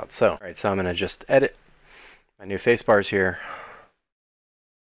bars out. So, all right, so I'm going to just edit my new face bars here.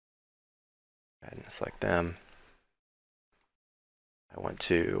 Go ahead and select them. I want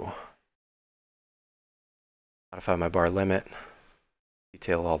to modify my bar limit,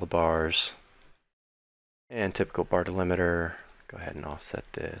 detail all the bars, and typical bar delimiter. Go ahead and offset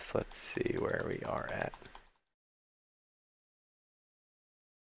this. Let's see where we are at.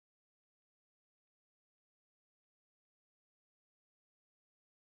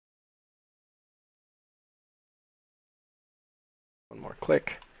 One more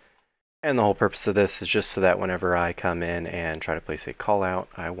click. And the whole purpose of this is just so that whenever I come in and try to place a call out,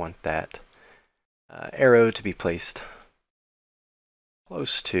 I want that arrow to be placed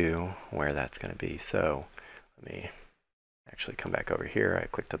close to where that's going to be. So let me actually come back over here. I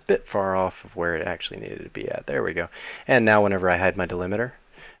clicked a bit far off of where it actually needed to be at. There we go. And now whenever I hide my delimiter,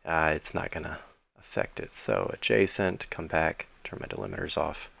 it's not going to affect it. So adjacent, come back, turn my delimiters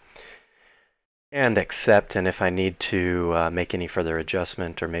off, and accept. And if I need to make any further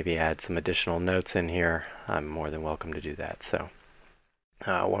adjustment or maybe add some additional notes in here, I'm more than welcome to do that. So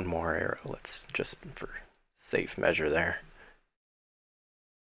one more arrow, let's just for safe measure there.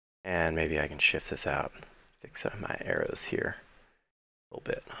 And maybe I can shift this out, fix up my arrows here a little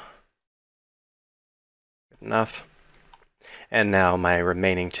bit. Good enough. And now my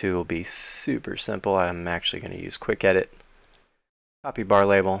remaining two will be super simple. I'm actually going to use quick edit, copy bar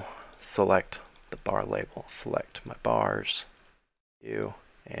label, select the bar label, select my bars, view,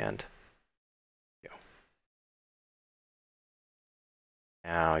 and go.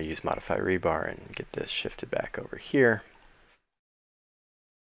 Now use modify rebar and get this shifted back over here.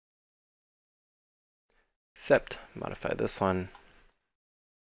 Accept, modify this one.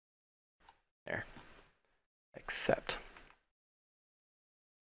 There. Accept.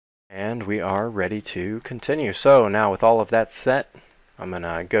 And we are ready to continue. So now with all of that set, I'm going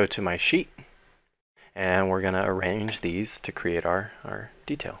to go to my sheet and we're going to arrange these to create our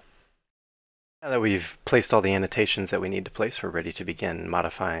detail. Now that we've placed all the annotations that we need to place, we're ready to begin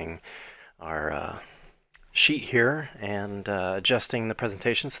modifying our sheet here and adjusting the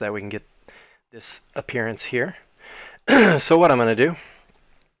presentation so that we can get this appearance here. So what I'm going to do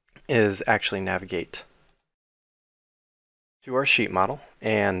is actually navigate to our sheet model,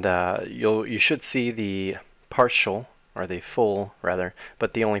 and you should see the partial, or the full rather,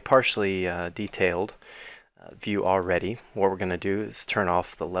 but the only partially detailed view already. What we're going to do is turn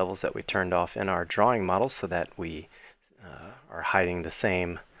off the levels that we turned off in our drawing model so that we are hiding the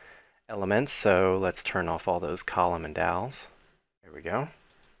same elements. So let's turn off all those column and dowels. There we go.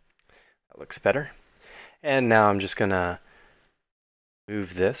 That looks better. And now I'm just going to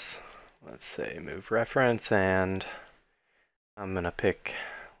move this. Let's say move reference, and I'm going to pick,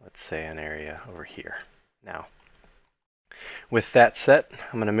 let's say, an area over here. Now, with that set,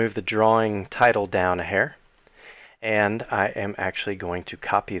 I'm going to move the drawing title down a hair, and I am actually going to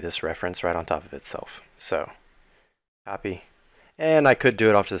copy this reference right on top of itself. So, copy, and I could do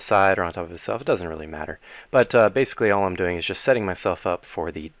it off to the side or on top of itself. It doesn't really matter. But basically all I'm doing is just setting myself up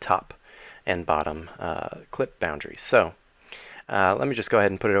for the top and bottom clip boundaries. So let me just go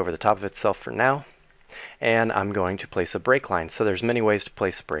ahead and put it over the top of itself for now. And I'm going to place a break line. So there's many ways to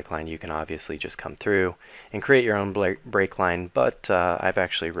place a break line. You can obviously just come through and create your own break line, but I've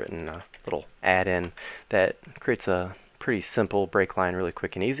actually written a little add-in that creates a pretty simple break line, really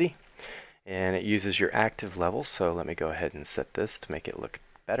quick and easy. And it uses your active level, so let me go ahead and set this to make it look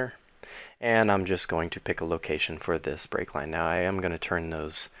better. And I'm just going to pick a location for this break line. Now I am going to turn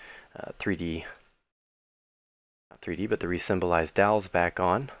those 3D, not 3D, but the resymbolized dowels back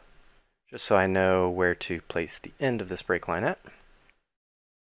on, just so I know where to place the end of this break line at.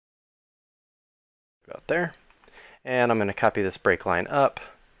 About there. And I'm going to copy this break line up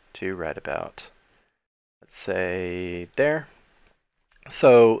to right about, let's say, there.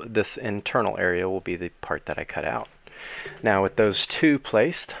 So this internal area will be the part that I cut out. Now with those two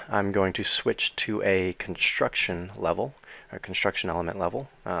placed, I'm going to switch to a construction level, or construction element level.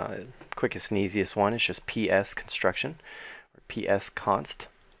 Quickest and easiest one is just PS construction, or PS const.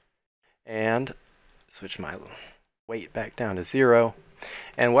 And switch my weight back down to 0.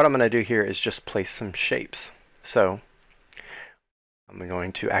 And what I'm going to do here is just place some shapes. So I'm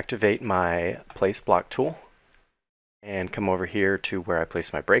going to activate my place block tool and come over here to where I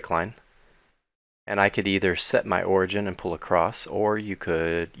place my break line. And I could either set my origin and pull across, or you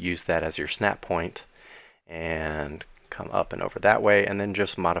could use that as your snap point and come up and over that way, and then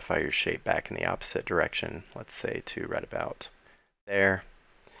just modify your shape back in the opposite direction, let's say to right about there.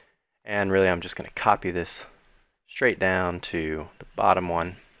 And really I'm just going to copy this straight down to the bottom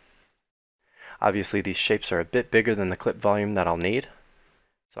one. Obviously these shapes are a bit bigger than the clip volume that I'll need,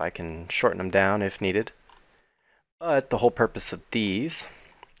 so I can shorten them down if needed. But the whole purpose of these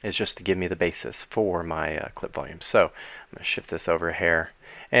is just to give me the basis for my clip volume. So I'm going to shift this over a hair,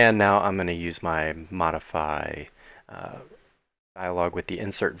 and now I'm going to use my modify dialog with the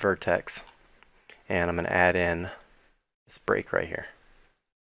insert vertex, and I'm going to add in this break right here.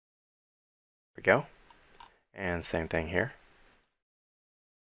 There we go. And same thing here.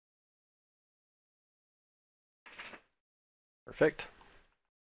 Perfect.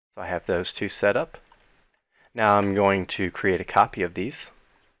 So I have those two set up. Now I'm going to create a copy of these.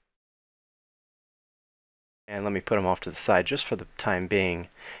 And let me put them off to the side just for the time being.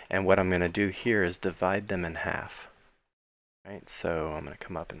 And what I'm going to do here is divide them in half. Right, so I'm going to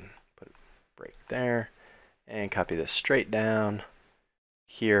come up and put a break there and copy this straight down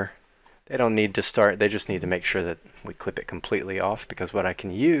here. They don't need to start, they just need to make sure that we clip it completely off, because what I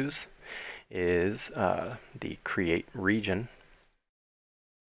can use is the create region.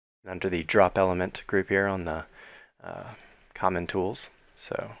 Under the drop element group here on the common tools.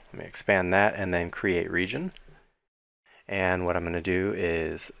 So let me expand that and then create region. And what I'm going to do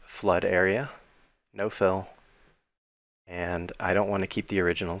is flood area, no fill. And I don't want to keep the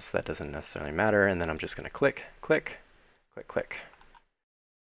originals, that doesn't necessarily matter. And then I'm just going to click, click, click, click.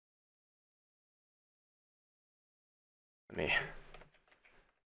 Let me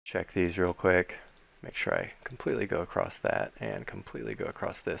check these real quick. Make sure I completely go across that and completely go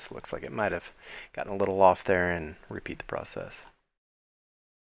across this. Looks like it might have gotten a little off there, and repeat the process.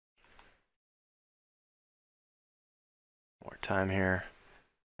 More time here.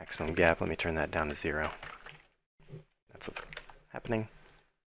 Maximum gap, let me turn that down to 0. That's what's happening.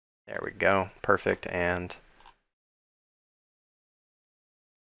 There we go, perfect, and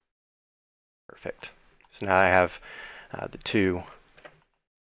perfect. So now I have the two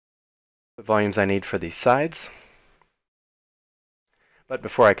volumes I need for these sides. But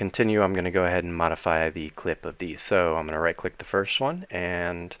before I continue, I'm going to go ahead and modify the clip of these. So I'm going to right click the first one,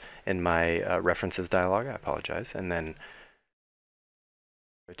 and in my references dialog, I apologize, and then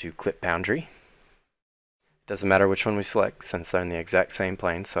go to clip boundary. Doesn't matter which one we select since they're in the exact same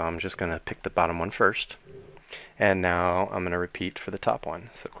plane, so I'm just going to pick the bottom one first. And now I'm going to repeat for the top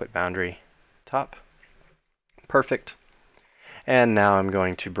one. So clip boundary, top. Perfect. And now I'm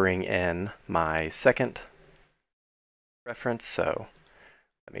going to bring in my second reference. So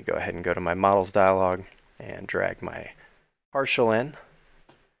let me go ahead and go to my models dialog and drag my partial in.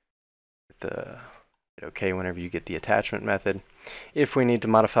 Hit OK whenever you get the attachment method. If we need to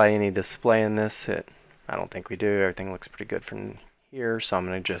modify any display in this, I don't think we do. Everything looks pretty good from here. So I'm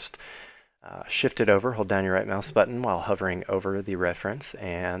going to just shift it over, hold down your right mouse button while hovering over the reference,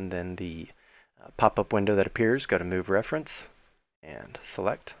 and then the pop-up window that appears, go to Move Reference and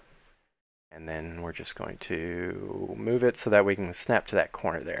select. And then we're just going to move it so that we can snap to that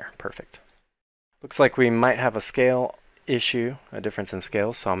corner there. Perfect. Looks like we might have a scale issue, a difference in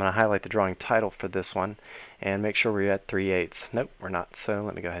scale, so I'm going to highlight the drawing title for this one and make sure we're at 3/8. Nope, we're not, so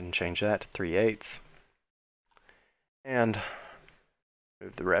let me go ahead and change that to 3/8. And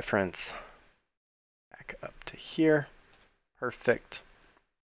move the reference to here. Perfect.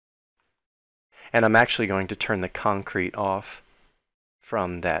 And I'm actually going to turn the concrete off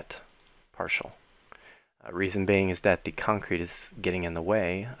from that partial. Reason being is that the concrete is getting in the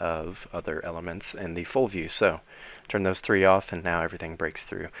way of other elements in the full view. So turn those three off and now everything breaks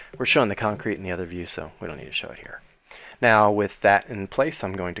through. We're showing the concrete in the other view, so we don't need to show it here. Now with that in place,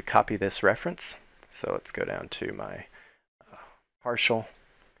 I'm going to copy this reference. So let's go down to my partial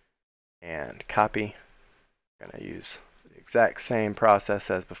and copy. I'm going to use the exact same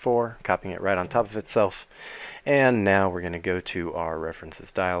process as before, copying it right on top of itself. And now we're going to go to our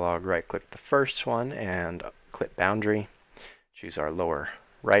references dialog, right click the first one and clip boundary, choose our lower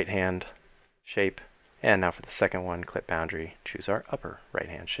right hand shape, and now for the second one, clip boundary, choose our upper right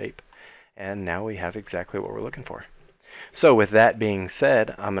hand shape. And now we have exactly what we're looking for. So with that being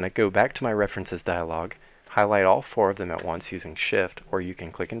said, I'm going to go back to my references dialog, highlight all four of them at once using shift, or you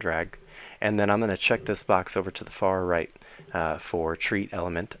can click and drag, and then I'm going to check this box over to the far right for treat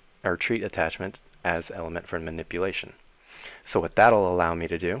element or treat attachment as element for manipulation. So what that'll allow me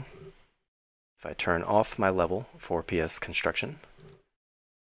to do, if I turn off my level for PS construction,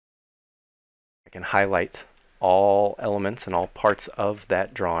 I can highlight all elements and all parts of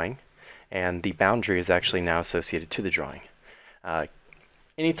that drawing, and the boundary is actually now associated to the drawing.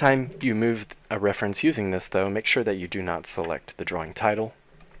 Anytime you move a reference using this, though, make sure that you do not select the drawing title,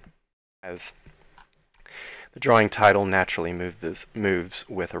 as the drawing title naturally moves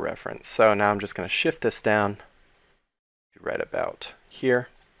with a reference. So now I'm just going to shift this down to right about here.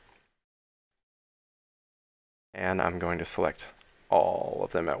 And I'm going to select all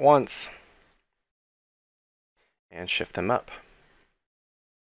of them at once and shift them up.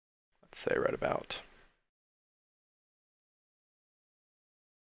 Let's say right about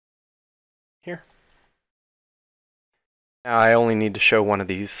here. Now I only need to show one of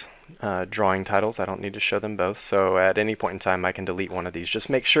these drawing titles. I don't need to show them both. So at any point in time I can delete one of these. Just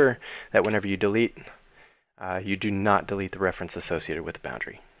make sure that whenever you delete, you do not delete the reference associated with the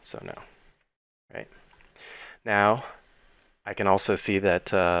boundary. So no. Right? Now I can also see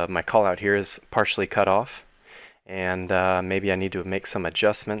that my callout here is partially cut off, and maybe I need to make some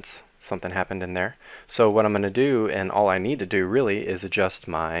adjustments. Something happened in there. So what I'm going to do, and all I need to do really, is adjust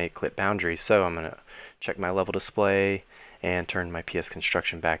my clip boundary. So I'm going to check my level display and turn my PS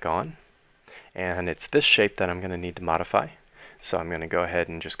construction back on. And it's this shape that I'm going to need to modify. So I'm going to go ahead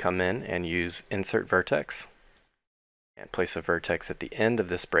and just come in and use insert vertex and place a vertex at the end of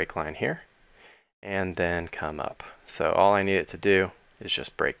this break line here, and then come up. So all I need it to do is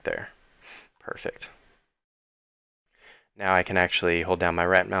just break there. Perfect. Now I can actually hold down my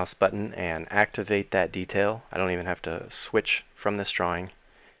right mouse button and activate that detail. I don't even have to switch from this drawing,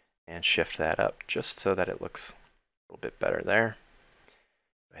 and shift that up just so that it looks a little bit better there.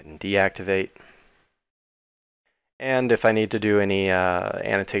 Go ahead and deactivate. And if I need to do any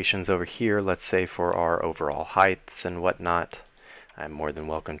annotations over here, let's say for our overall heights and whatnot, I'm more than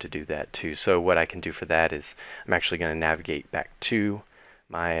welcome to do that too. So what I can do for that is I'm actually going to navigate back to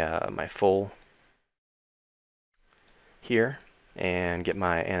my, my full here and get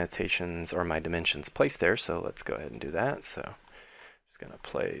my annotations or my dimensions placed there. So let's go ahead and do that. So I'm just going to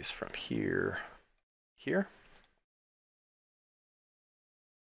place from here, here.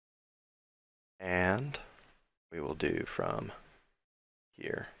 And we will do from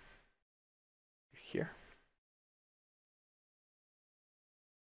here to here.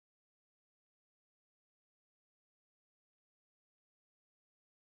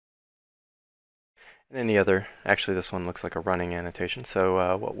 And any other, actually this one looks like a running annotation,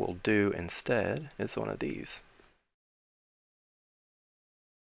 so what we'll do instead is one of these.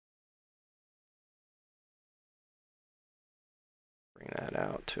 Bring that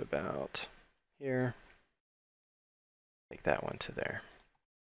out to about here. Take that one to there.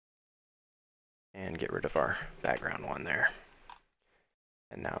 And get rid of our background one there.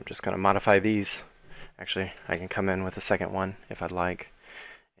 And now I'm just going to modify these. Actually, I can come in with a second one if I'd like.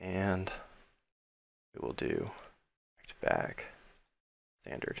 And we will do back,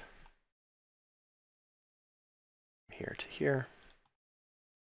 standard, here to here,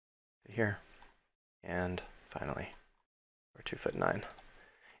 to here, and finally, we're 2'9".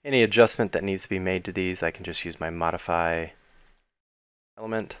 Any adjustment that needs to be made to these, I can just use my modify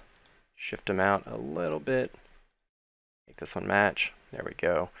element, shift them out a little bit, make this one match. There we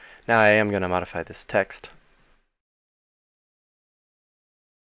go. Now I am going to modify this text.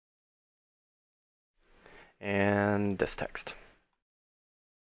 And this text.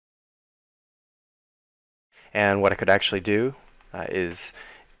 And what I could actually do is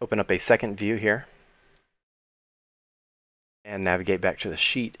open up a second view here and navigate back to the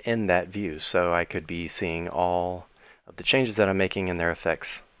sheet in that view. So I could be seeing all of the changes that I'm making and their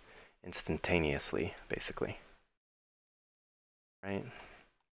effects instantaneously, basically. Right?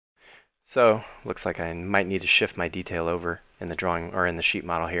 So looks like I might need to shift my detail over in the drawing or in the sheet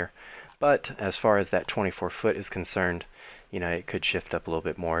model here. But as far as that 24 foot is concerned, you know, it could shift up a little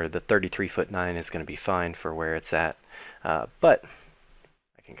bit more. The 33'9" is going to be fine for where it's at. But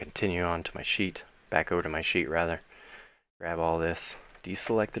I can continue on to my sheet, back over to my sheet rather. Grab all this,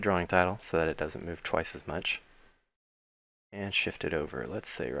 deselect the drawing title so that it doesn't move twice as much, and shift it over, let's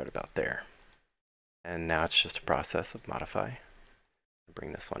say right about there. And now it's just a process of modify.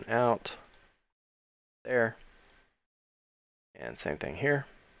 Bring this one out, there, and same thing here.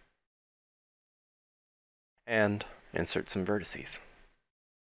 And insert some vertices.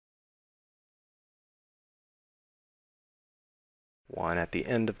 One at the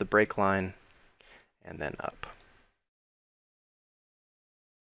end of the break line, and then up.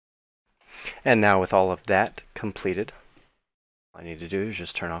 And now with all of that completed, all I need to do is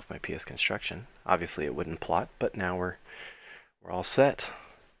just turn off my PS construction. Obviously it wouldn't plot, but now we're all set.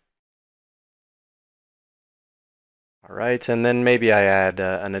 All right, and then maybe I add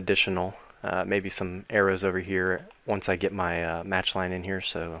an additional, maybe some arrows over here once I get my match line in here.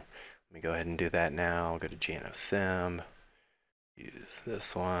 So let me go ahead and do that now. I'll go to GNOSim, use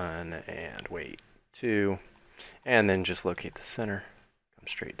this one, and wait 2, and then just locate the center, come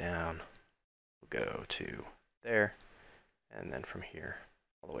straight down. We'll go to there, and then from here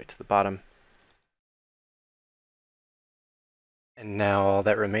all the way to the bottom. And now all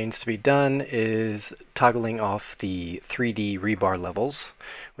that remains to be done is toggling off the 3D rebar levels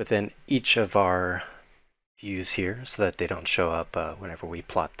within each of our views here so that they don't show up whenever we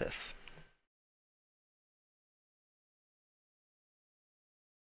plot this.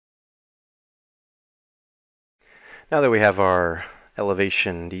 Now that we have our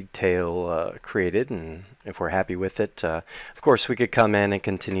elevation detail created, and if we're happy with it, of course we could come in and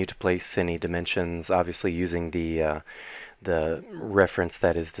continue to place any dimensions, obviously using the reference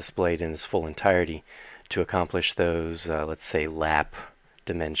that is displayed in its full entirety to accomplish those, let's say, lap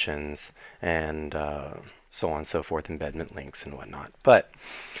dimensions and so on and so forth, embedment links and whatnot. But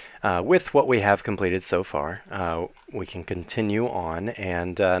with what we have completed so far, we can continue on,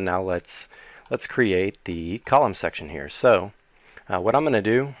 and now let's create the column section here. So what I'm going to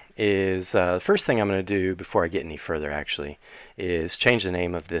do is, the first thing I'm going to do before I get any further actually is change the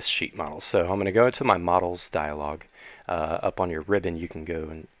name of this sheet model. So I'm going to go to my models dialog. Up on your ribbon, you can go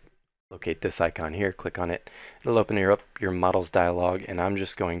and locate this icon here, click on it. It'll open up your models dialog, and I'm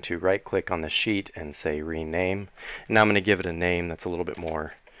just going to right click on the sheet and say rename. And now I'm going to give it a name that's a little bit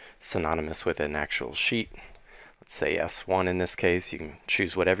more synonymous with an actual sheet. Let's say S1 in this case. You can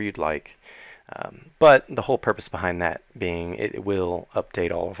choose whatever you'd like. But the whole purpose behind that being it will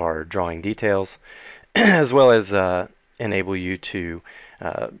update all of our drawing details as well as enable you to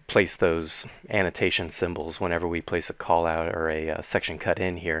place those annotation symbols whenever we place a call out or a section cut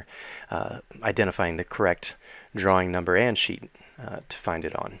in here, identifying the correct drawing number and sheet to find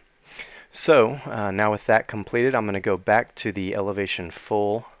it on. So now with that completed, I'm going to go back to the elevation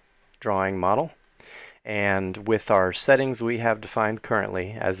full drawing model, and with our settings we have defined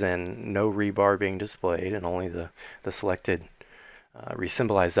currently, as in no rebar being displayed and only the selected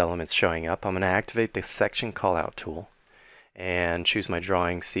resymbolized elements showing up, I'm going to activate the section callout tool and choose my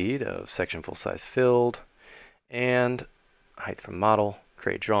drawing seed of section full size filled and height from model,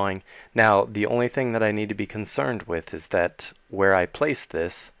 create drawing. Now the only thing that I need to be concerned with is that where I place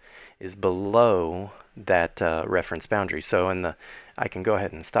this is below that reference boundary. So I can go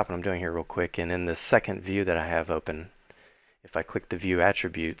ahead and stop what I'm doing here real quick, and in the second view that I have open, if I click the view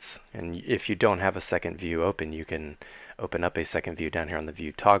attributes, and if you don't have a second view open, you can open up a second view down here on the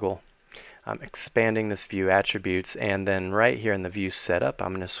view toggle. I'm expanding this view attributes, and then right here in the view setup, I'm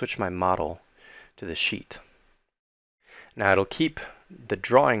going to switch my model to the sheet. Now it'll keep the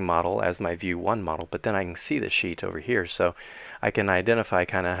drawing model as my view 1 model, but then I can see the sheet over here, so I can identify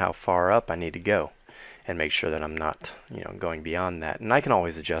kind of how far up I need to go and make sure that I'm not, going beyond that. And I can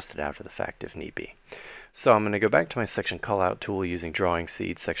always adjust it after the fact if need be. So I'm going to go back to my section callout tool using drawing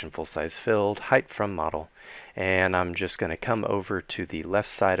seed, section full size filled, height from model, and I'm just going to come over to the left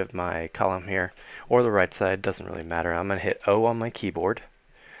side of my column here, or the right side, doesn't really matter. I'm going to hit O on my keyboard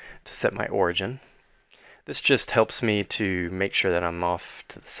to set my origin. This just helps me to make sure that I'm off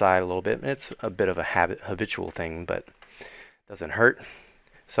to the side a little bit. It's a bit of a habitual thing, but doesn't hurt.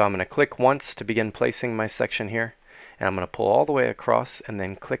 So I'm going to click once to begin placing my section here, and I'm going to pull all the way across and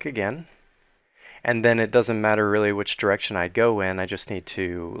then click again. And then it doesn't matter really which direction I go in, I just need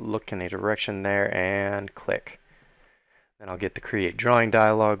to look in a direction there and click. Then I'll get the create drawing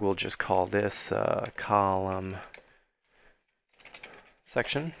dialog. We'll just call this column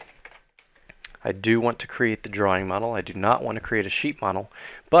section. I do want to create the drawing model. I do not want to create a sheet model,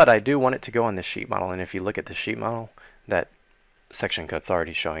 but I do want it to go on the sheet model. And if you look at the sheet model, that section code's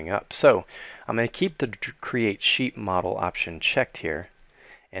already showing up. So I'm going to keep the create sheet model option checked here.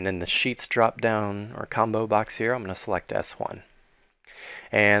 And in the sheets drop down or combo box here, I'm going to select S1.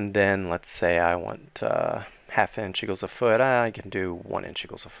 And then let's say I want ½ inch equals a foot. I can do 1 inch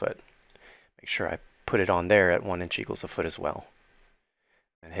equals a foot. Make sure I put it on there at 1 inch equals a foot as well.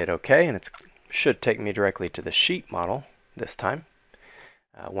 And hit OK, and it should take me directly to the sheet model this time.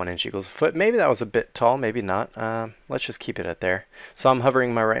 1 inch equals a foot. Maybe that was a bit tall, maybe not. Let's just keep it at there. So I'm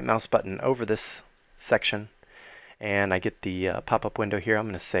hovering my right mouse button over this section, and I get the pop-up window here. I'm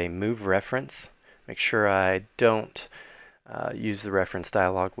going to say Move Reference. Make sure I don't use the reference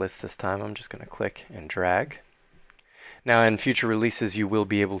dialog list this time. I'm just going to click and drag. Now in future releases you will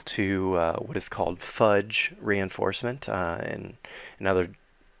be able to what is called fudge reinforcement. In other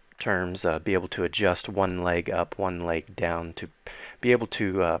terms, be able to adjust one leg up, one leg down to be able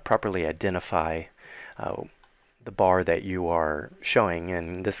to properly identify the bar that you are showing.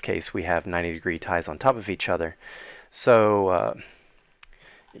 In this case we have 90-degree ties on top of each other, so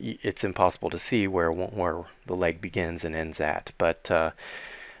it's impossible to see where the leg begins and ends at. But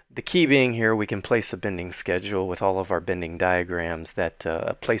the key being here, we can place a bending schedule with all of our bending diagrams that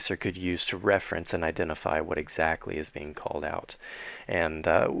a placer could use to reference and identify what exactly is being called out. And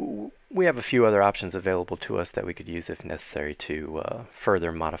we have a few other options available to us that we could use if necessary to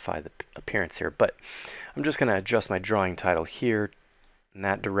further modify the appearance here. But I'm just going to adjust my drawing title here in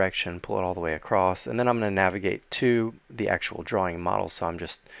that direction, pull it all the way across, and then I'm going to navigate to the actual drawing model. So I'm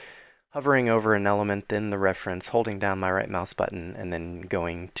just hovering over an element, then the reference, holding down my right mouse button, and then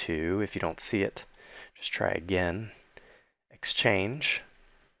going to, if you don't see it, just try again, exchange,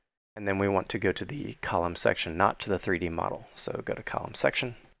 and then we want to go to the column section, not to the 3D model. So go to column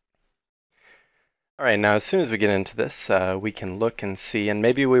section. Alright, now as soon as we get into this, we can look and see, and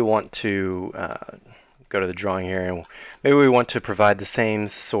maybe we want to go to the drawing here, and maybe we want to provide the same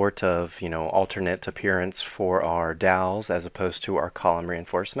sort of, alternate appearance for our dowels as opposed to our column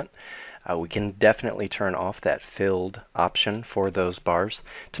reinforcement. We can definitely turn off that filled option for those bars.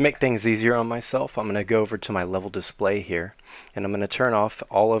 To make things easier on myself, I'm going to go over to my level display here, and I'm going to turn off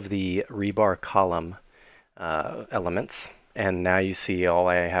all of the rebar column elements, and now you see all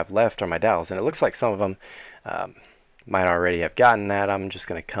I have left are my dowels, and it looks like some of them might already have gotten that. I'm just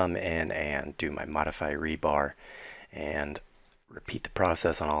going to come in and do my modify rebar and repeat the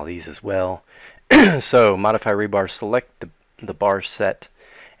process on all these as well. So modify rebar, select the bar set,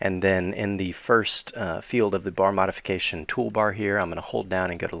 and then in the first field of the bar modification toolbar here, I'm going to hold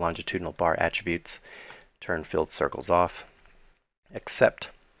down and go to longitudinal bar attributes, turn filled circles off, accept.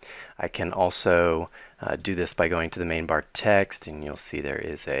 I can also do this by going to the main bar text, and you'll see there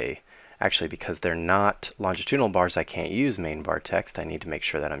is actually, because they're not longitudinal bars, I can't use main bar text. I need to make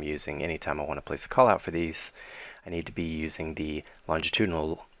sure that I'm using, anytime I want to place a call out for these, I need to be using the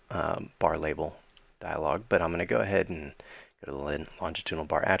longitudinal bar label dialog. But I'm going to go ahead and go to the longitudinal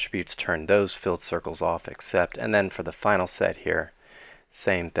bar attributes, turn those filled circles off, accept, and then for the final set here,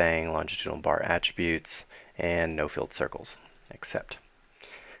 same thing, longitudinal bar attributes and no filled circles, accept.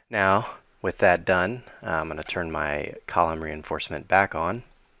 Now with that done, I'm going to turn my column reinforcement back on,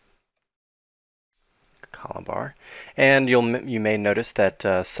 column bar, and you may notice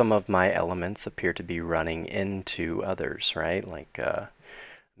that some of my elements appear to be running into others, right? Like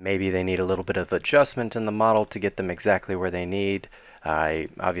maybe they need a little bit of adjustment in the model to get them exactly where they need.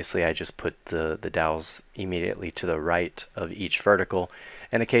 Obviously I just put the dowels immediately to the right of each vertical,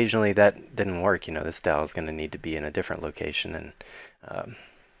 and occasionally that didn't work. This dowel is going to need to be in a different location, and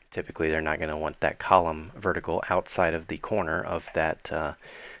typically they're not going to want that column vertical outside of the corner of that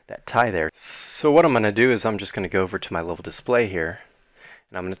tie there. So what I'm going to do is I'm just going to go over to my level display here,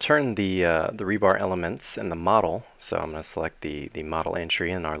 and I'm going to turn the rebar elements in the model. So I'm going to select the model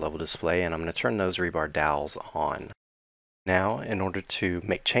entry in our level display, and I'm going to turn those rebar dowels on. Now in order to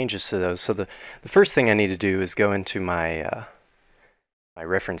make changes to those, so the first thing I need to do is go into my my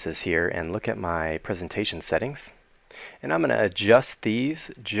references here and look at my presentation settings, and I'm going to adjust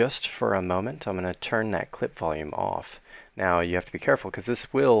these just for a moment. I'm going to turn that clip volume off. Now you have to be careful because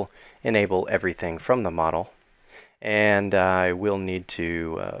this will enable everything from the model, and I will need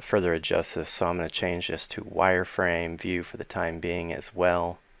to further adjust this. So I'm going to change this to wireframe view for the time being as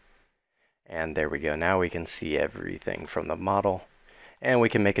well. And there we go. Now we can see everything from the model, and we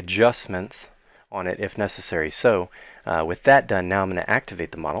can make adjustments on it if necessary. So with that done, now I'm going to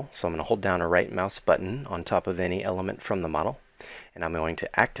activate the model. So I'm going to hold down a right mouse button on top of any element from the model, and I'm going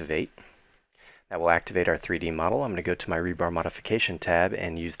to activate. That will activate our 3D model. I'm going to go to my rebar modification tab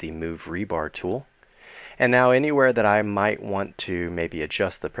and use the move rebar tool. And now anywhere that I might want to maybe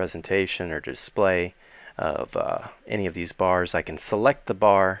adjust the presentation or display of any of these bars, I can select the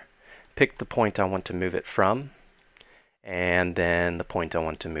bar, pick the point I want to move it from, and then the point I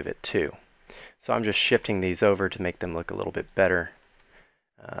want to move it to. So I'm just shifting these over to make them look a little bit better,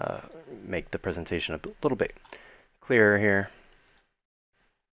 make the presentation a little bit clearer here.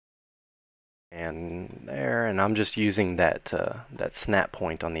 And there, and I'm just using that snap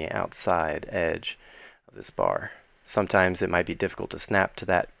point on the outside edge of this bar. Sometimes it might be difficult to snap to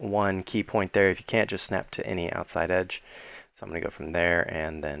that one key point there if you can't just snap to any outside edge. So I'm going to go from there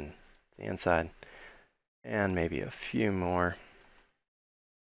and then the inside, and maybe a few more.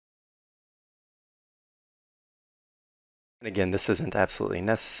 And again, this isn't absolutely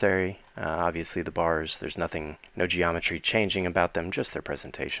necessary. Obviously the bars, there's no geometry changing about them, just their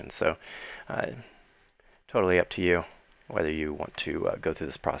presentation. So totally up to you whether you want to go through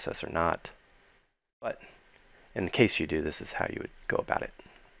this process or not. But in the case you do, this is how you would go about it.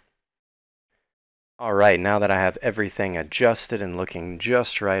 All right, now that I have everything adjusted and looking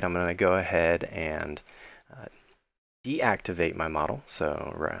just right, I'm going to go ahead and deactivate my model.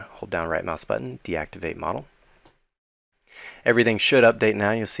 So hold down right mouse button, deactivate model. Everything should update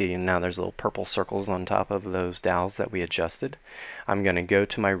now. You'll see now there's little purple circles on top of those dowels that we adjusted. I'm going to go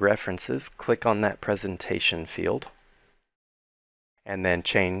to my references, click on that presentation field, and then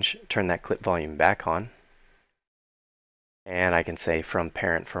turn that clip volume back on. And I can say from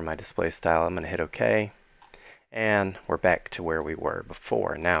parent for my display style. I'm going to hit OK. And we're back to where we were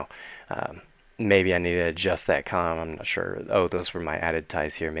before. Now, maybe I need to adjust that column. I'm not sure. Oh, those were my added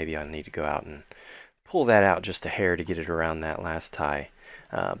ties here. Maybe I need to go out and pull that out just a hair to get it around that last tie.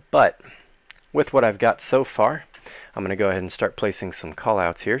 But with what I've got so far, I'm going to go ahead and start placing some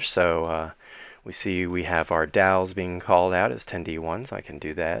callouts here. So we see we have our dowels being called out as 10D1s. I can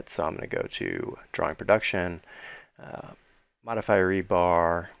do that. So I'm going to go to Drawing Production, Modify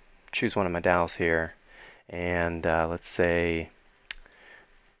Rebar, choose one of my dowels here, and let's say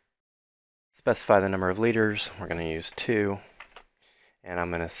specify the number of liters. We're going to use 2. And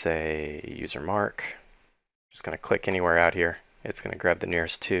I'm going to say user mark. Just going to click anywhere out here. It's going to grab the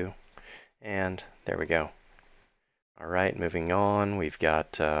nearest 2. And there we go. All right, moving on. We've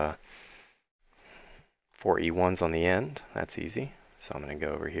got 4 E1s on the end. That's easy. So I'm going to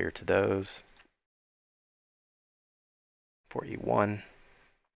go over here to those. 4 E1.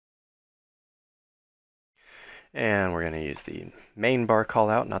 And we're going to use the main bar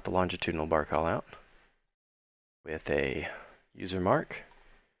callout, not the longitudinal bar callout, with a user mark,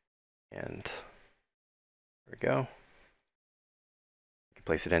 and there we go. You can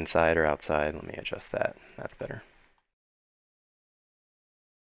place it inside or outside. Let me adjust that. That's better.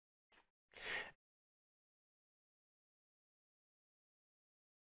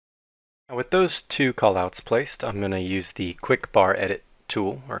 Now with those 2 callouts placed, I'm going to use the quick bar edit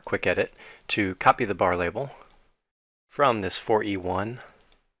tool, or quick edit, to copy the bar label from this 4E1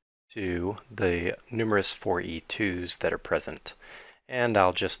 to the numerous 4E2s that are present. And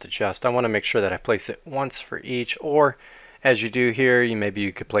I'll just adjust. I want to make sure that I place it once for each, or as you do here, maybe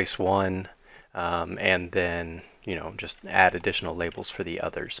you could place one and then just add additional labels for the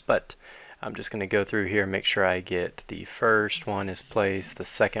others. But I'm just going to go through here and make sure I get the first one is placed, the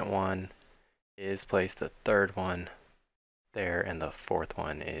second one is placed, the third one there, and the fourth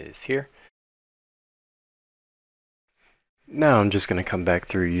one is here. Now I'm just going to come back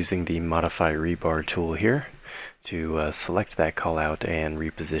through using the Modify Rebar tool here to select that callout and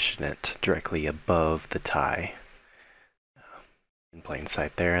reposition it directly above the tie in plain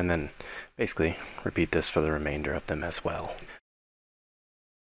sight there, and then basically repeat this for the remainder of them as well.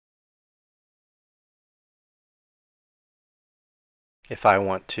 If I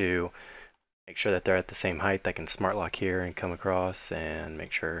want to make sure that they're at the same height, I can smart lock here and come across and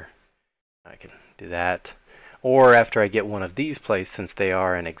make sure I can do that. Or after I get one of these placed, since they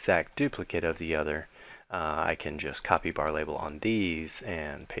are an exact duplicate of the other, I can just copy bar label on these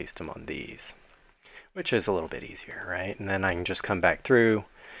and paste them on these, which is a little bit easier, right? And then I can just come back through.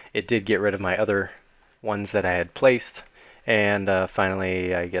 It did get rid of my other ones that I had placed, and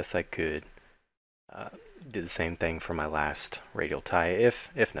finally I guess I could do the same thing for my last radial tie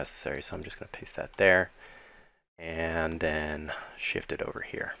if necessary. So I'm just going to paste that there and then shift it over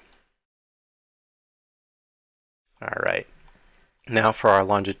here. All right. Now for our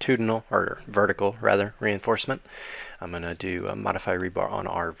longitudinal, or vertical rather, reinforcement, I'm going to do a modify rebar on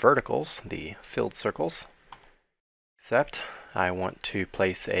our verticals, the filled circles, except I want to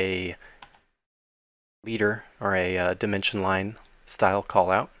place a leader or a dimension line style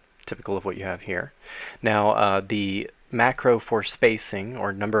callout, typical of what you have here. Now the macro for spacing,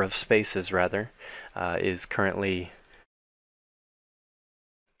 or number of spaces rather, is currently,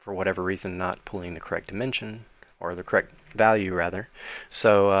 for whatever reason, not pulling the correct dimension, or the correct value rather.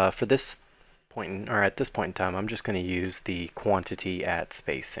 So for this point, or at this point in time, I'm just going to use the quantity at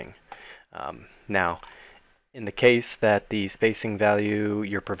spacing. Now, in the case that the spacing value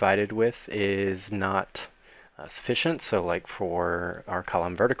you're provided with is not sufficient, so like for our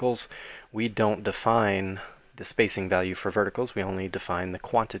column verticals, we don't define the spacing value for verticals, we only define the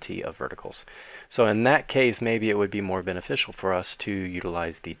quantity of verticals. So in that case, maybe it would be more beneficial for us to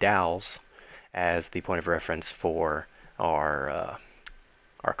utilize the dowels as the point of reference for our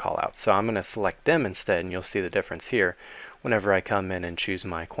callout. So I'm going to select them instead, and you'll see the difference here. Whenever I come in and choose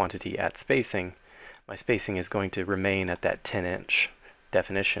my quantity at spacing, my spacing is going to remain at that 10-inch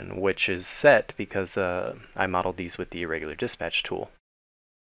definition, which is set because I modeled these with the irregular dispatch tool.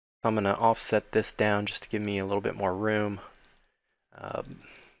 I'm going to offset this down just to give me a little bit more room, or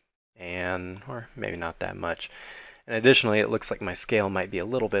maybe not that much. And additionally, it looks like my scale might be a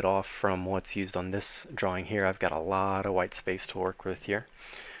little bit off from what's used on this drawing here. I've got a lot of white space to work with here.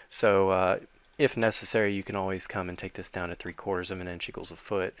 So if necessary, you can always come and take this down to 3/4 of an inch equals a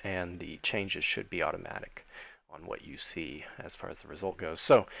foot, and the changes should be automatic on what you see as far as the result goes.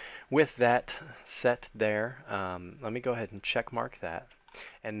 So with that set there, let me go ahead and check mark that.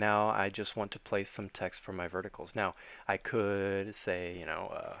 And now I just want to place some text for my verticals. Now I could say, you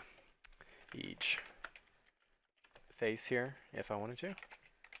know, each face here if I wanted to.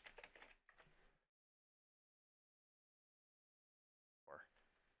 Or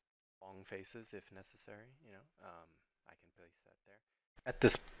long faces if necessary, you know, I can place that there. At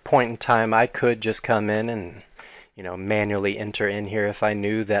this point in time, I could just come in and, you know, manually enter in here if I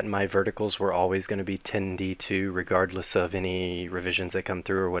knew that my verticals were always going to be 10D2 regardless of any revisions that come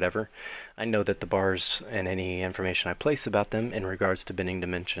through or whatever. I know that the bars and any information I place about them in regards to bending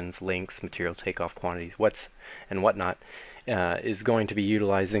dimensions, lengths, material takeoff quantities, and whatnot, is going to be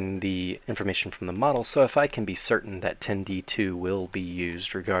utilizing the information from the model. So if I can be certain that 10D2 will be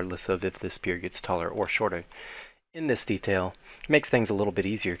used regardless of if this pier gets taller or shorter in this detail, it makes things a little bit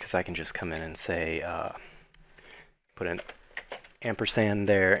easier because I can just come in and say put an ampersand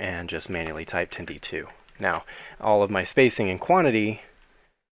there and just manually type 10D2. Now, all of my spacing and quantity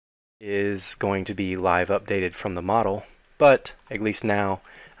is going to be live updated from the model, but at least now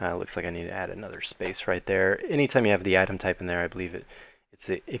it looks like I need to add another space right there. Anytime you have the item type in there, I believe it's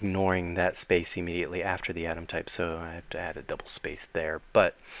ignoring that space immediately after the item type, so I have to add a double space there.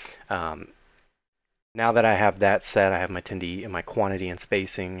 But now that I have that set, I have my 10D and my quantity and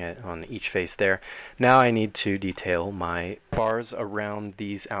spacing on each face there. Now I need to detail my bars around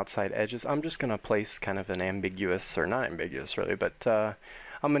these outside edges. I'm just going to place kind of an ambiguous, or not ambiguous really, but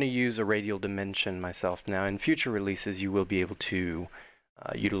I'm going to use a radial dimension myself. Now in future releases you will be able to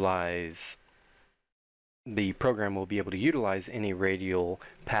utilize, the program will be able to utilize any radial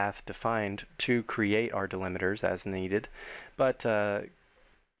path defined to create our delimiters as needed. But for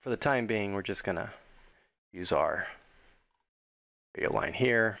the time being, we're just going to use our radial line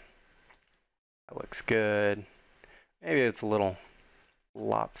here. That looks good. Maybe it's a little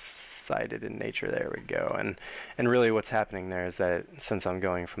lopsided in nature. There we go. And really what's happening there is that since I'm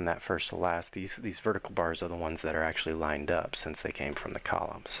going from that first to last, these vertical bars are the ones that are actually lined up since they came from the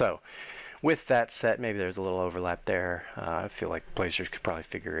column. So with that set, maybe there's a little overlap there. I feel like Blazers could probably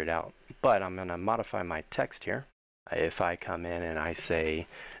figure it out. But I'm going to modify my text here. If I come in and I say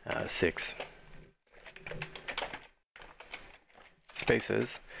 6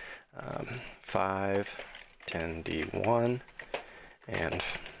 spaces, 5, 10D1, and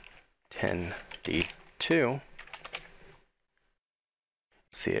 10D2,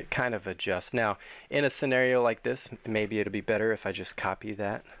 see it kind of adjust. Now, in a scenario like this, maybe it'll be better if I just copy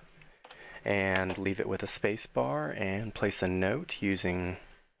that and leave it with a space bar and place a note using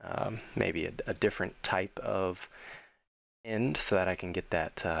maybe a different type of end so that I can get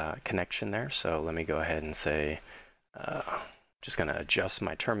that connection there. So let me go ahead and say, just going to adjust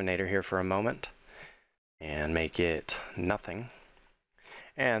my terminator here for a moment and make it nothing.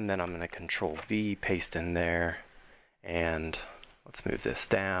 And then I'm going to Control V, paste in there, and let's move this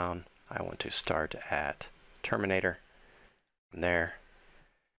down. I want to start at terminator from there.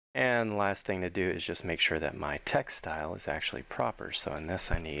 And the last thing to do is just make sure that my text style is actually proper. So in this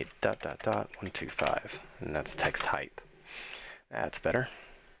I need ... 125, and that's text height. That's better.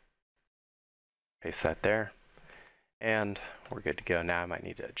 Paste that there. And we're good to go. Now I might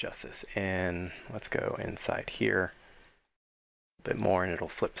need to adjust this in. Let's go inside here a bit more, and it'll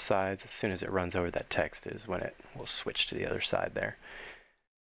flip sides. As soon as it runs over that text is when it will switch to the other side there.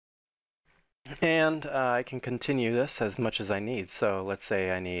 And I can continue this as much as I need. So let's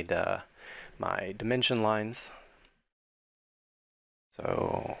say I need my dimension lines.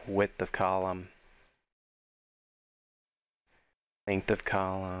 So width of column, length of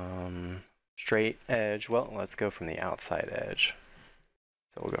column, straight edge. Well, let's go from the outside edge.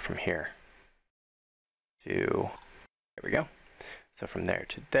 So we'll go from here to, there we go. So from there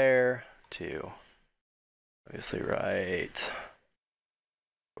to there to, obviously right,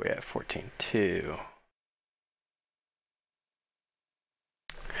 we have 14.2.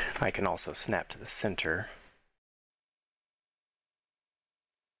 I can also snap to the center.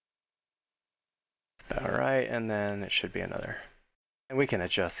 All right, and then it should be another. And we can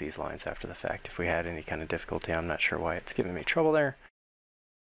adjust these lines after the fact if we had any kind of difficulty. I'm not sure why it's giving me trouble there.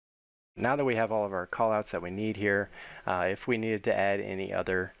 Now that we have all of our callouts that we need here, if we needed to add any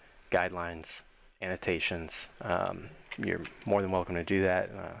other guidelines, annotations, you're more than welcome to do that.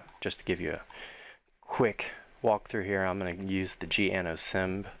 Just to give you a quick walkthrough here, I'm going to use the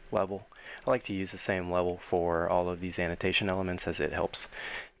GAnnoSym level. I like to use the same level for all of these annotation elements as it helps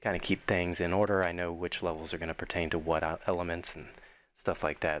kind of keep things in order. I know which levels are going to pertain to what elements and stuff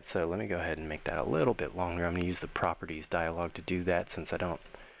like that. So let me go ahead and make that a little bit longer. I'm going to use the properties dialog to do that since I don't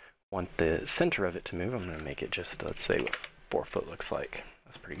want the center of it to move. I'm going to make it just, let's say, what 4 foot looks like.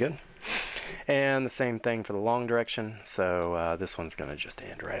 That's pretty good. And the same thing for the long direction. So this one's going to just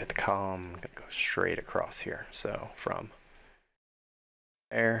end right at the column. I'm going to go straight across here. So from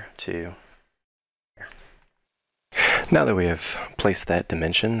there to there. Now that we have placed that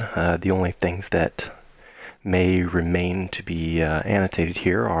dimension, the only things that may remain to be annotated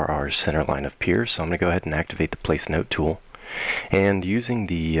here are our center line of Pier. So I'm going to go ahead and activate the Place Note tool. And using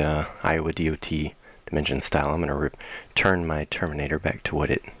the Iowa DOT dimension style, I'm going to return my terminator back to what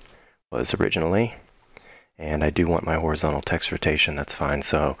it was originally. And I do want my horizontal text rotation, that's fine.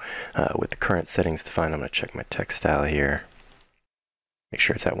 So with the current settings defined, I'm going to check my text style here. Make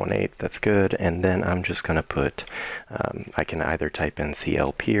sure it's at 1/8, that's good. And then I'm just going to put, I can either type in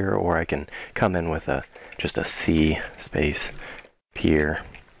CL Pier, or I can come in with just a C space Pier.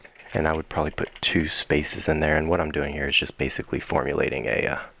 And I would probably put 2 spaces in there. And what I'm doing here is just basically formulating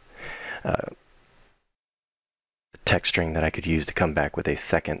a text string that I could use to come back with a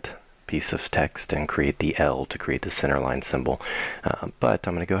second piece of text and create the L to create the center line symbol. But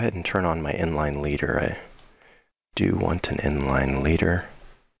I'm going to go ahead and turn on my inline leader. I do want an inline leader.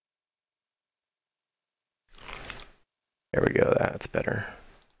 There we go, that's better.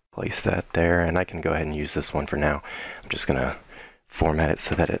 Place that there, and I can go ahead and use this one for now. I'm just going to format it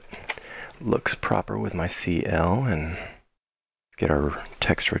so that it looks proper with my CL, and let's get our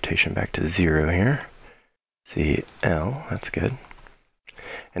text rotation back to 0 here. CL, that's good.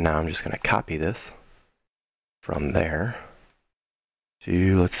 And now I'm just going to copy this from there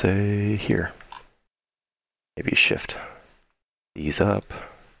to, let's say, here. Maybe shift these up.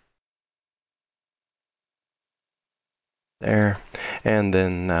 There. And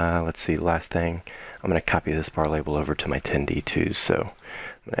then, let's see, last thing, I'm going to copy this bar label over to my 10D2s. So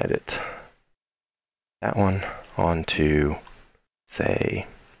I'm going to edit that one onto, say,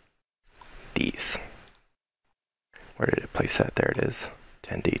 these. Where did it place that? There it is,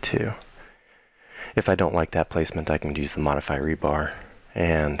 10D2. If I don't like that placement, I can use the modify rebar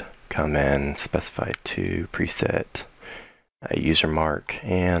and come in, specify to preset, user mark,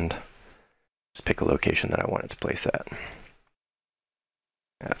 and just pick a location that I want it to place at.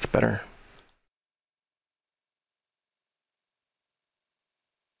 That's better.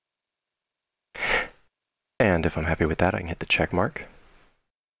 And if I'm happy with that, I can hit the check mark.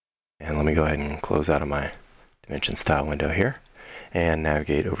 And let me go ahead and close out of my dimension style window here and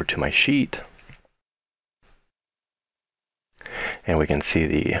navigate over to my sheet. And we can see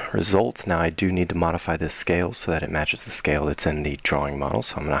the results. Now I do need to modify this scale so that it matches the scale that's in the drawing model.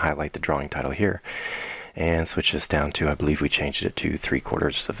 So I'm going to highlight the drawing title here and switch this down to, I believe we changed it to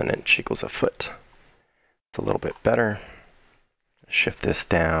 3/4 of an inch equals a foot. It's a little bit better. Shift this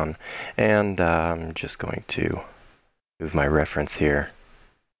down, and I'm just going to move my reference here.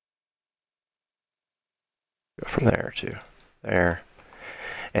 Go from there to there.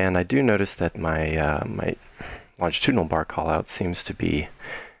 And I do notice that my my longitudinal bar callout seems to be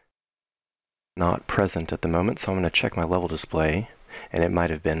not present at the moment, so I'm going to check my level display, and it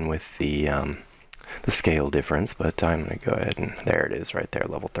might have been with the scale difference, but I'm going to go ahead and there it is right there,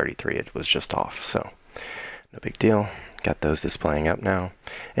 level 33. It was just off, so No big deal. Got those displaying up now.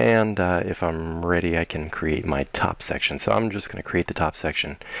 And if I'm ready, I can create my top section. So I'm just going to create the top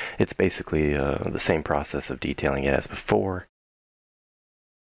section. It's basically the same process of detailing it as before.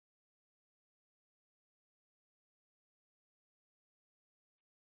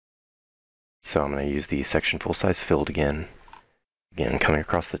 So I'm going to use the section full size filled again. Again, coming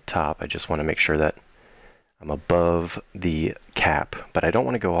across the top, I just want to make sure that I'm above the cap, but I don't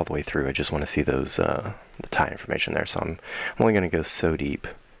want to go all the way through. I just want to see those the tie information there. So I'm only going to go so deep,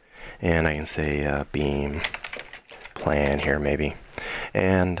 and I can say beam plan here maybe,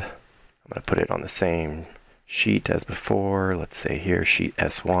 and I'm going to put it on the same sheet as before. Let's say here sheet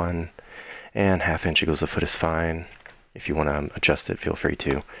S1, and 1/2 inch equals a foot is fine. If you want to adjust it, feel free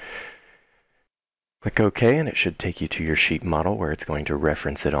to. Click OK, and it should take you to your sheet model where it's going to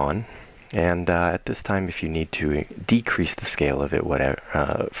reference it on. And at this time, if you need to decrease the scale of it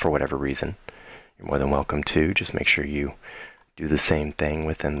for whatever reason, you're more than welcome to. Just make sure you do the same thing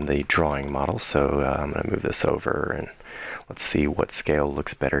within the drawing model. So I'm going to move this over, and let's see what scale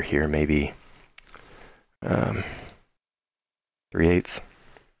looks better here. Maybe 3/8.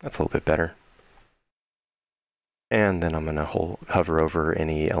 That's a little bit better. And then I'm going to hover over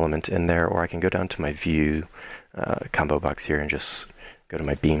any element in there, or I can go down to my view combo box here and just go to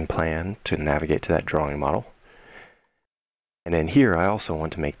my beam plan to navigate to that drawing model. And then here I also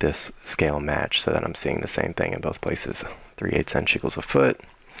want to make this scale match so that I'm seeing the same thing in both places. 3/8 inch equals a foot.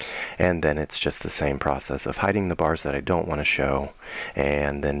 And then it's just the same process of hiding the bars that I don't want to show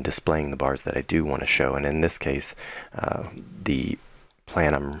and then displaying the bars that I do want to show. And in this case, the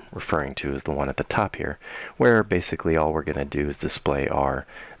plan I'm referring to is the one at the top here, where basically all we're going to do is display our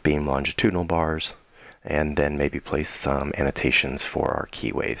beam longitudinal bars and then maybe place some annotations for our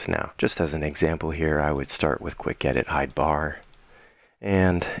keyways. Now, just as an example here, I would start with quick edit hide bar,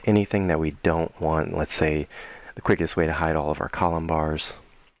 and anything that we don't want, let's say the quickest way to hide all of our column bars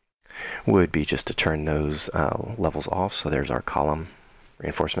would be just to turn those levels off. So there's our column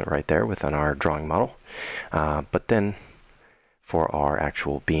reinforcement right there within our drawing model. But then for our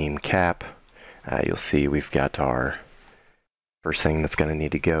actual beam cap, you'll see we've got our first thing that's going to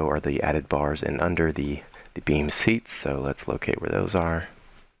need to go are the added bars in under the beam seats. So let's locate where those are.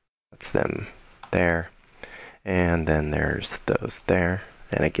 That's them there. And then there's those there.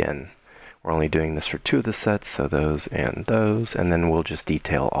 And again, we're only doing this for 2 of the sets, so those, and then we'll just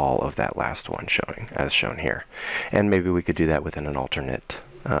detail all of that last one showing, as shown here. And maybe we could do that within an alternate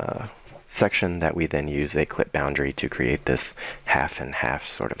section that we then use a clip boundary to create this half and half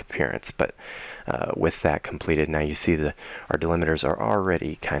sort of appearance. But with that completed, now you see our delimiters are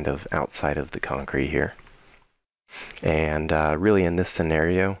already kind of outside of the concrete here. And really in this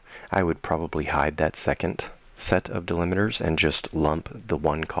scenario, I would probably hide that second set of delimiters and just lump the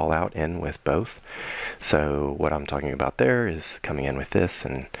one call out in with both. So what I'm talking about there is coming in with this,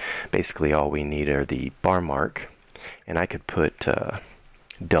 and basically all we need are the bar mark, and I could put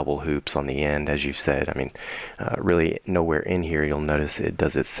double hoops on the end, as you've said. I mean, really nowhere in here you'll notice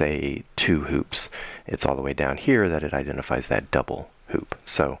it say 2 hoops. It's all the way down here that it identifies that double hoop.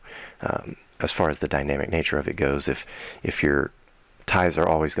 So as far as the dynamic nature of it goes, if your ties are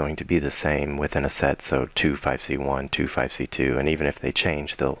always going to be the same within a set, so 2 5C1, 2 5C2, and even if they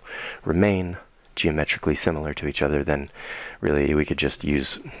change, they'll remain geometrically similar to each other, then really we could just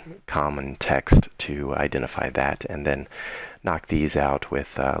use common text to identify that, and then knock these out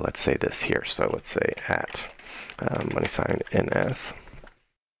with, let's say this here. So let's say at money sign NS.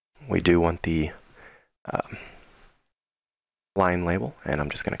 We do want the line label, and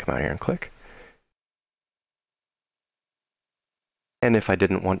I'm just going to come out here and click. And if I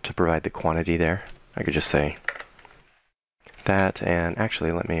didn't want to provide the quantity there, I could just say that, and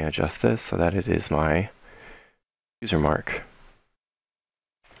actually let me adjust this so that it is my user mark.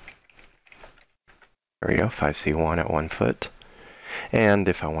 There we go, 5C1 at 1 foot. And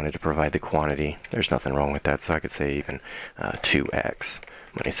if I wanted to provide the quantity, there's nothing wrong with that, so I could say even 2x,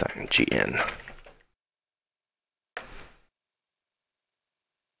 money sign GN.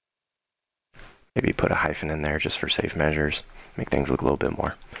 Maybe put a hyphen in there just for safe measures, make things look a little bit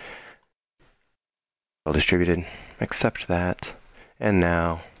more well distributed. Accept that, and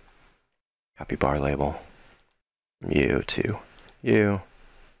now copy bar label from U to U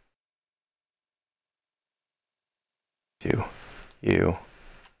to U,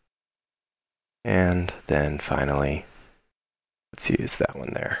 and then finally let's use that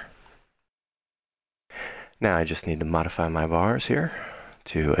one there. Now I just need to modify my bars here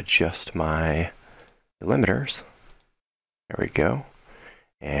to adjust my delimiters. There we go,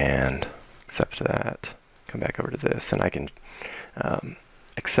 and accept that. Come back over to this, and I can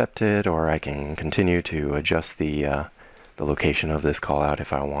accept it, or I can continue to adjust the location of this callout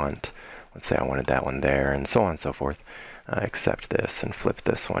if I want. Let's say I wanted that one there, and so on and so forth. Accept this and flip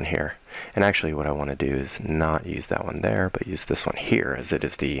this one here. And actually what I want to do is not use that one there, but use this one here, as it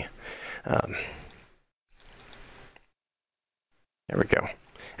is the there we go,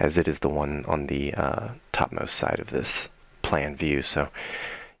 as it is the one on the topmost side of this plan view. So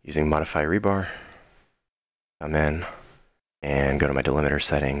using modify rebar, come in and go to my delimiter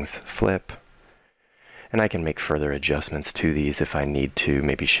settings, flip, and I can make further adjustments to these if I need to,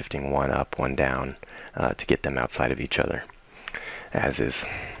 maybe shifting one up, one down to get them outside of each other, as is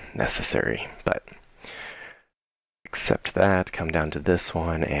necessary. But accept that, come down to this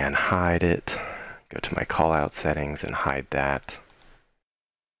one and hide it, go to my callout settings and hide that.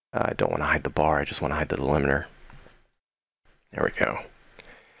 I don't want to hide the bar, I just want to hide the delimiter. There we go.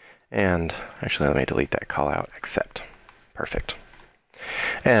 And actually let me delete that callout, accept. Perfect.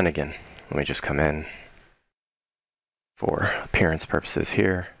 And again, let me just come in for appearance purposes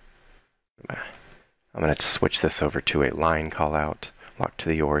here. I'm going to switch this over to a line callout, lock to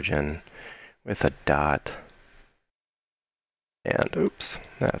the origin with a dot. And oops,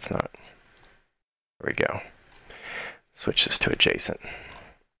 that's not. There we go. Switch this to adjacent.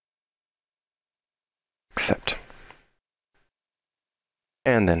 Accept.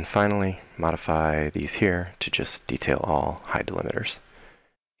 And then finally, modify these here to just detail all, hide delimiters.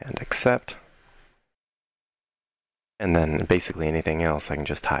 And accept. And then basically anything else I can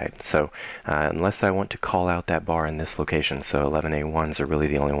just hide. So unless I want to call out that bar in this location, so 11A1s are really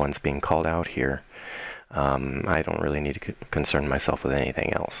the only ones being called out here, I don't really need to concern myself with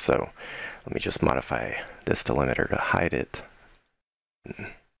anything else. So let me just modify this delimiter to hide it.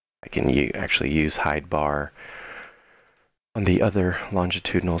 I can actually use hide bar on the other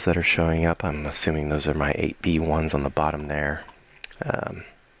longitudinals that are showing up. I'm assuming those are my 8B1s on the bottom there. And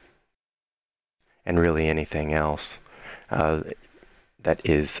really anything else that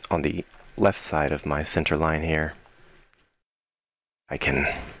is on the left side of my center line here, I can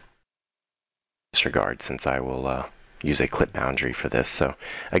disregard, since I will use a clip boundary for this. So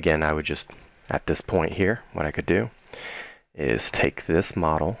again, I would just, at this point here, what I could do is take this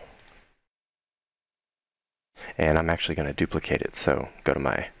model, and I'm actually going to duplicate it. So go to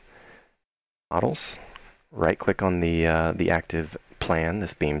my models, right click on the active plan,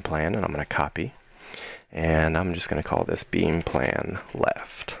 this beam plan, and I'm going to copy. And I'm just going to call this beam plan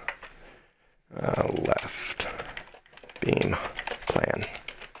left. Left beam plan.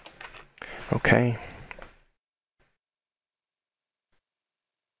 Okay.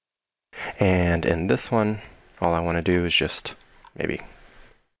 And in this one, all I want to do is just maybe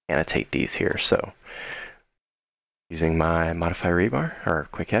annotate these here. So using my modify rebar or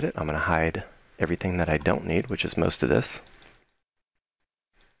quick edit, I'm going to hide everything that I don't need, which is most of this.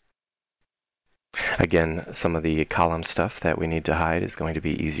 Again, some of the column stuff that we need to hide is going to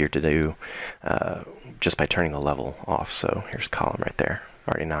be easier to do just by turning the level off. So here's column right there.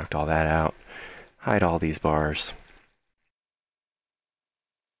 Already knocked all that out. Hide all these bars.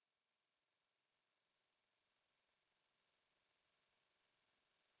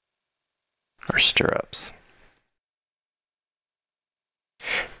 Or stirrups.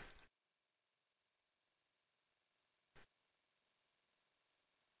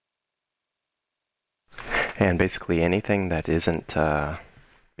 And basically anything that isn't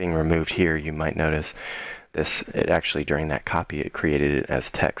being removed here, you might notice this, it actually during that copy it created it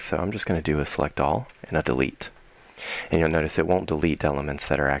as text. So I'm just going to do a select all and a delete. And you'll notice it won't delete elements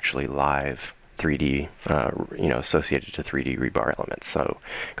that are actually live 3D, associated to 3D rebar elements. So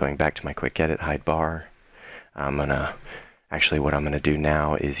going back to my quick edit, hide bar, actually what I'm going to do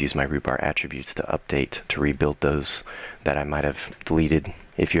now is use my rebar attributes to update, to rebuild those that I might have deleted.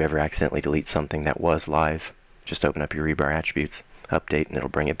 If you ever accidentally delete something that was live, just open up your rebar attributes, update, and it'll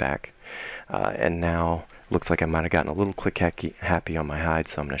bring it back. And now looks like I might have gotten a little click happy on my hide,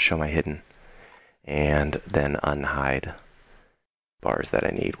 so I'm going to show my hidden and then unhide bars that I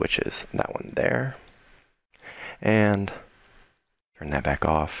need, which is that one there. And turn that back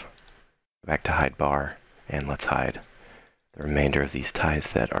off, back to hide bar, and let's hide the remainder of these ties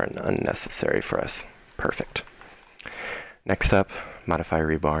that are unnecessary for us. Perfect. Next up, modify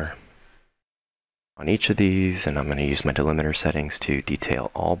rebar on each of these, and I'm going to use my delimiter settings to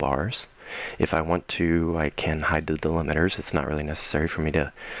detail all bars. If I want to, I can hide the delimiters. It's not really necessary for me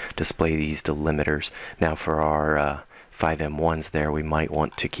to display these delimiters. Now for our 5M1s there, we might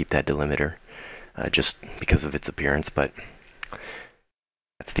want to keep that delimiter just because of its appearance, but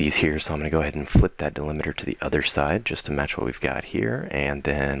that's these here, so I'm going to go ahead and flip that delimiter to the other side just to match what we've got here, and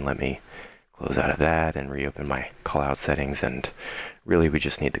then let me close out of that and reopen my callout settings, and really we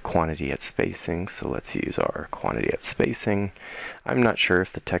just need the quantity at spacing, so let's use our quantity at spacing. I'm not sure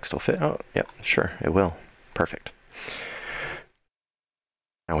if the text will fit. Oh, yep, sure, it will. Perfect.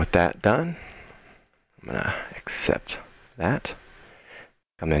 Now with that done, I'm gonna accept that.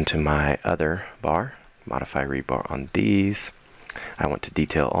 Come into my other bar, modify rebar on these. I want to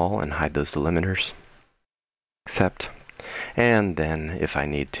detail all and hide those delimiters. Accept. And then if I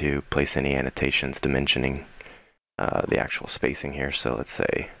need to place any annotations dimensioning the actual spacing here, so let's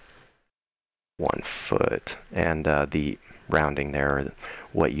say 1 foot, and the rounding there, or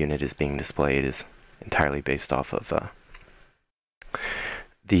what unit is being displayed, is entirely based off of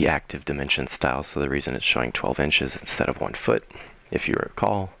the active dimension style. So the reason it's showing 12 inches instead of 1 foot, if you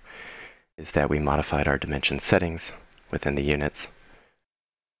recall, is that we modified our dimension settings within the units.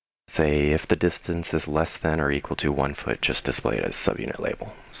 Say if the distance is less than or equal to 1 foot, just display it as subunit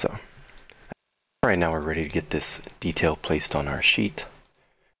label. So, alright, now we're ready to get this detail placed on our sheet.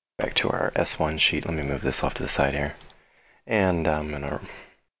 Back to our S1 sheet. Let me move this off to the side here. And I'm going to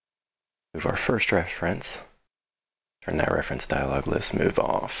move our first reference. Turn that reference dialog list, move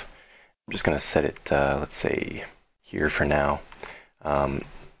off. I'm just going to set it, let's say, here for now.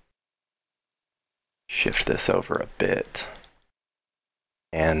 Shift this over a bit.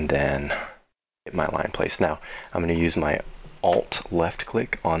 And then get my line placed. Now, I'm going to use my Alt left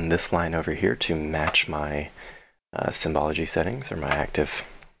click on this line over here to match my symbology settings, or my active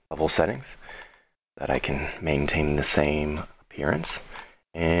level settings, that I can maintain the same appearance.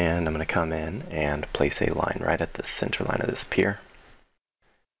 And I'm going to come in and place a line right at the center line of this pier.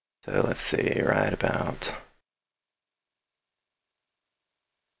 So let's see, right about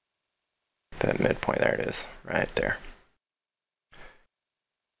that midpoint. There it is, right there.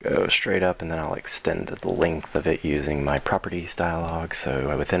 Go straight up, and then I'll extend the length of it using my properties dialog.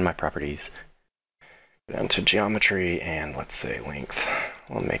 So within my properties, go down to geometry, and let's say length.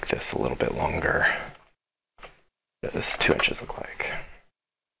 We'll make this a little bit longer. What does 2 inches look like?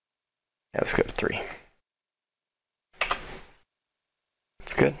 Yeah, let's go to 3.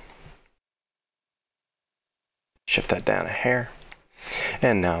 That's good. Shift that down a hair.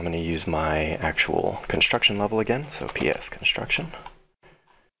 And now I'm going to use my actual construction level again, so PS construction.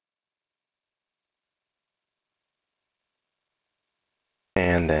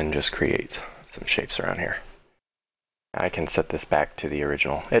 And then just create some shapes around here. I can set this back to the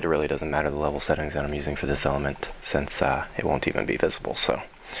original. It really doesn't matter the level settings that I'm using for this element, since it won't even be visible. So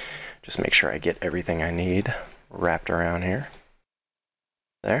just make sure I get everything I need wrapped around here.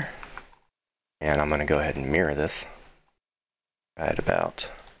 There. And I'm going to go ahead and mirror this right about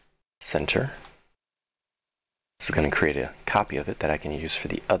center. This is going to create a copy of it that I can use for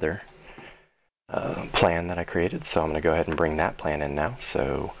the other plan that I created. So I'm going to go ahead and bring that plan in now.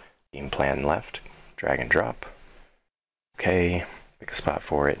 So beam plan left, drag and drop. Okay, pick a spot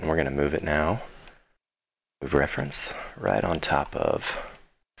for it, and we're going to move it now. Move reference right on top of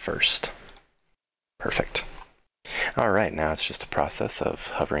first. Perfect. All right, now it's just a process of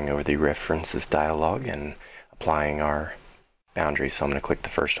hovering over the references dialog and applying our boundaries. So I'm going to click the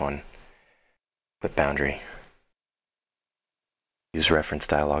first one, click boundary, use reference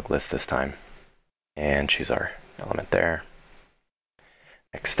dialog list this time, and choose our element there.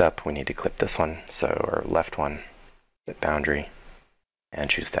 Next up, we need to clip this one, so our left one, clip boundary, and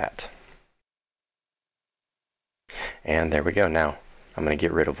choose that. And there we go. Now I'm going to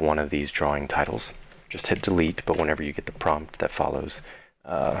get rid of one of these drawing titles. Just hit delete, but whenever you get the prompt that follows,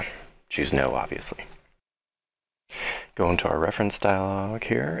 choose no, obviously. Go into our reference dialog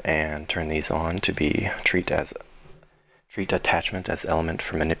here and turn these on to be treat attachment as element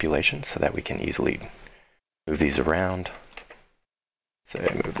for manipulation, so that we can easily move these around. Say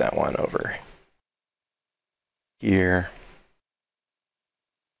move that one over here.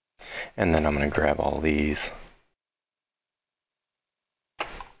 And then I'm going to grab all these.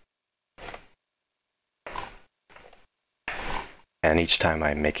 And each time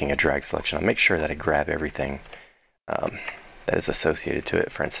I'm making a drag selection, I'll make sure that I grab everything that is associated to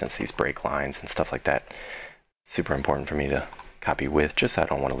it. For instance, these break lines and stuff like that. Super important for me to copy with, just so I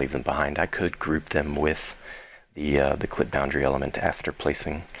don't want to leave them behind. I could group them with the clip boundary element after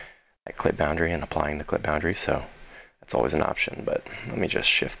placing that clip boundary and applying the clip boundary, so that's always an option. But let me just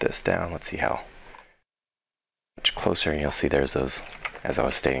shift this down. Let's see how much closer. You'll see there's those, as I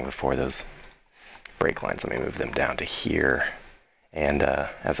was stating before, those break lines. Let me move them down to here. And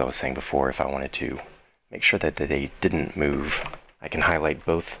as I was saying before, if I wanted to make sure that they didn't move, I can highlight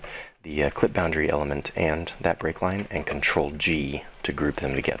both the clip boundary element and that break line and Control G to group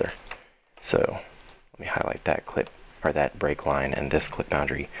them together. So let me highlight that clip, or that break line, and this clip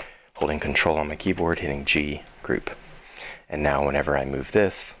boundary, holding Control on my keyboard, hitting G, group. And now whenever I move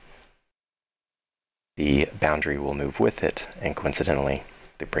this, the boundary will move with it, and coincidentally,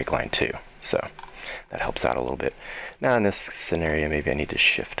 the break line too. So that helps out a little bit. Now in this scenario, maybe I need to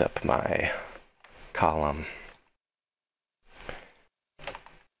shift up my column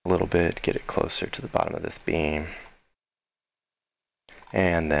a little bit, get it closer to the bottom of this beam,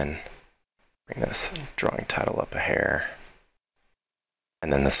 and then bring this drawing title up a hair.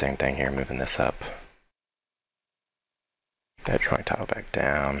 And then the same thing here, moving this up. That drawing title back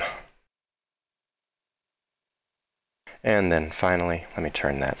down. And then finally, let me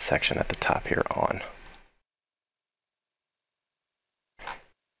turn that section at the top here on.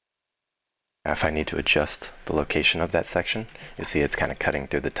 Now if I need to adjust the location of that section, you see it's kind of cutting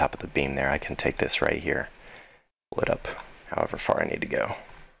through the top of the beam there. I can take this right here, pull it up however far I need to go.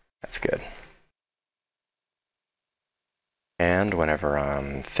 That's good. And whenever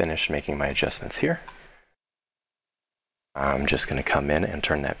I'm finished making my adjustments here, I'm just going to come in and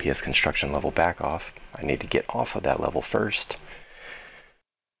turn that PS construction level back off. I need to get off of that level first.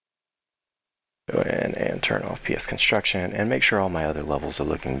 Go in and turn off PS construction and make sure all my other levels are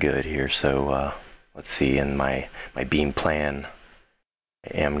looking good here. So let's see, in my beam plan,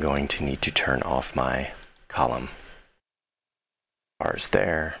 I am going to need to turn off my column bars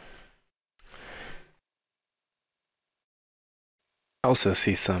there. I also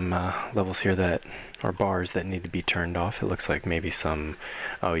see some levels here that are bars that need to be turned off. It looks like maybe some,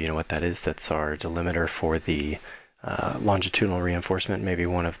 oh, you know what that is? That's our delimiter for the longitudinal reinforcement. Maybe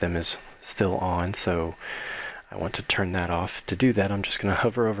one of them is still on, so I want to turn that off. To do that, I'm just going to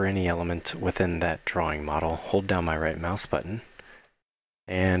hover over any element within that drawing model, hold down my right mouse button,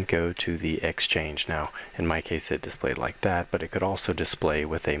 and go to the exchange. Now, in my case, it displayed like that, but it could also display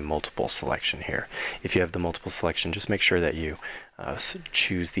with a multiple selection here. If you have the multiple selection, just make sure that you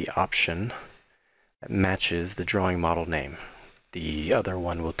choose the option that matches the drawing model name. The other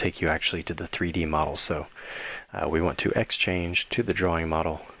one will take you actually to the 3D model, so we want to exchange to the drawing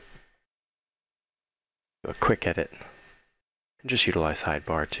model, do a quick edit, and just utilize hide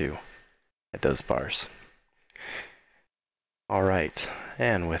bar to hide those bars. Alright,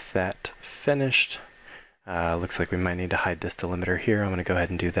 and with that finished, looks like we might need to hide this delimiter here. I'm going to go ahead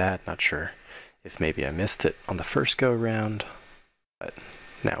and do that. Not sure if maybe I missed it on the first go around, but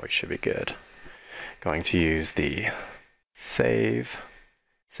now we should be good. Going to use the save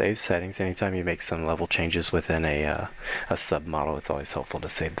settings. Anytime you make some level changes within a submodel, it's always helpful to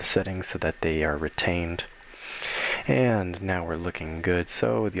save the settings so that they are retained. And now we're looking good,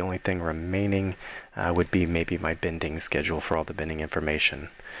 so the only thing remaining would be maybe my bending schedule for all the bending information.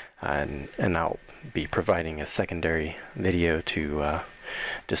 And I'll be providing a secondary video to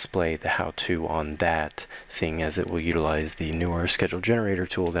display the how-to on that, seeing as it will utilize the newer schedule generator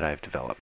tool that I've developed.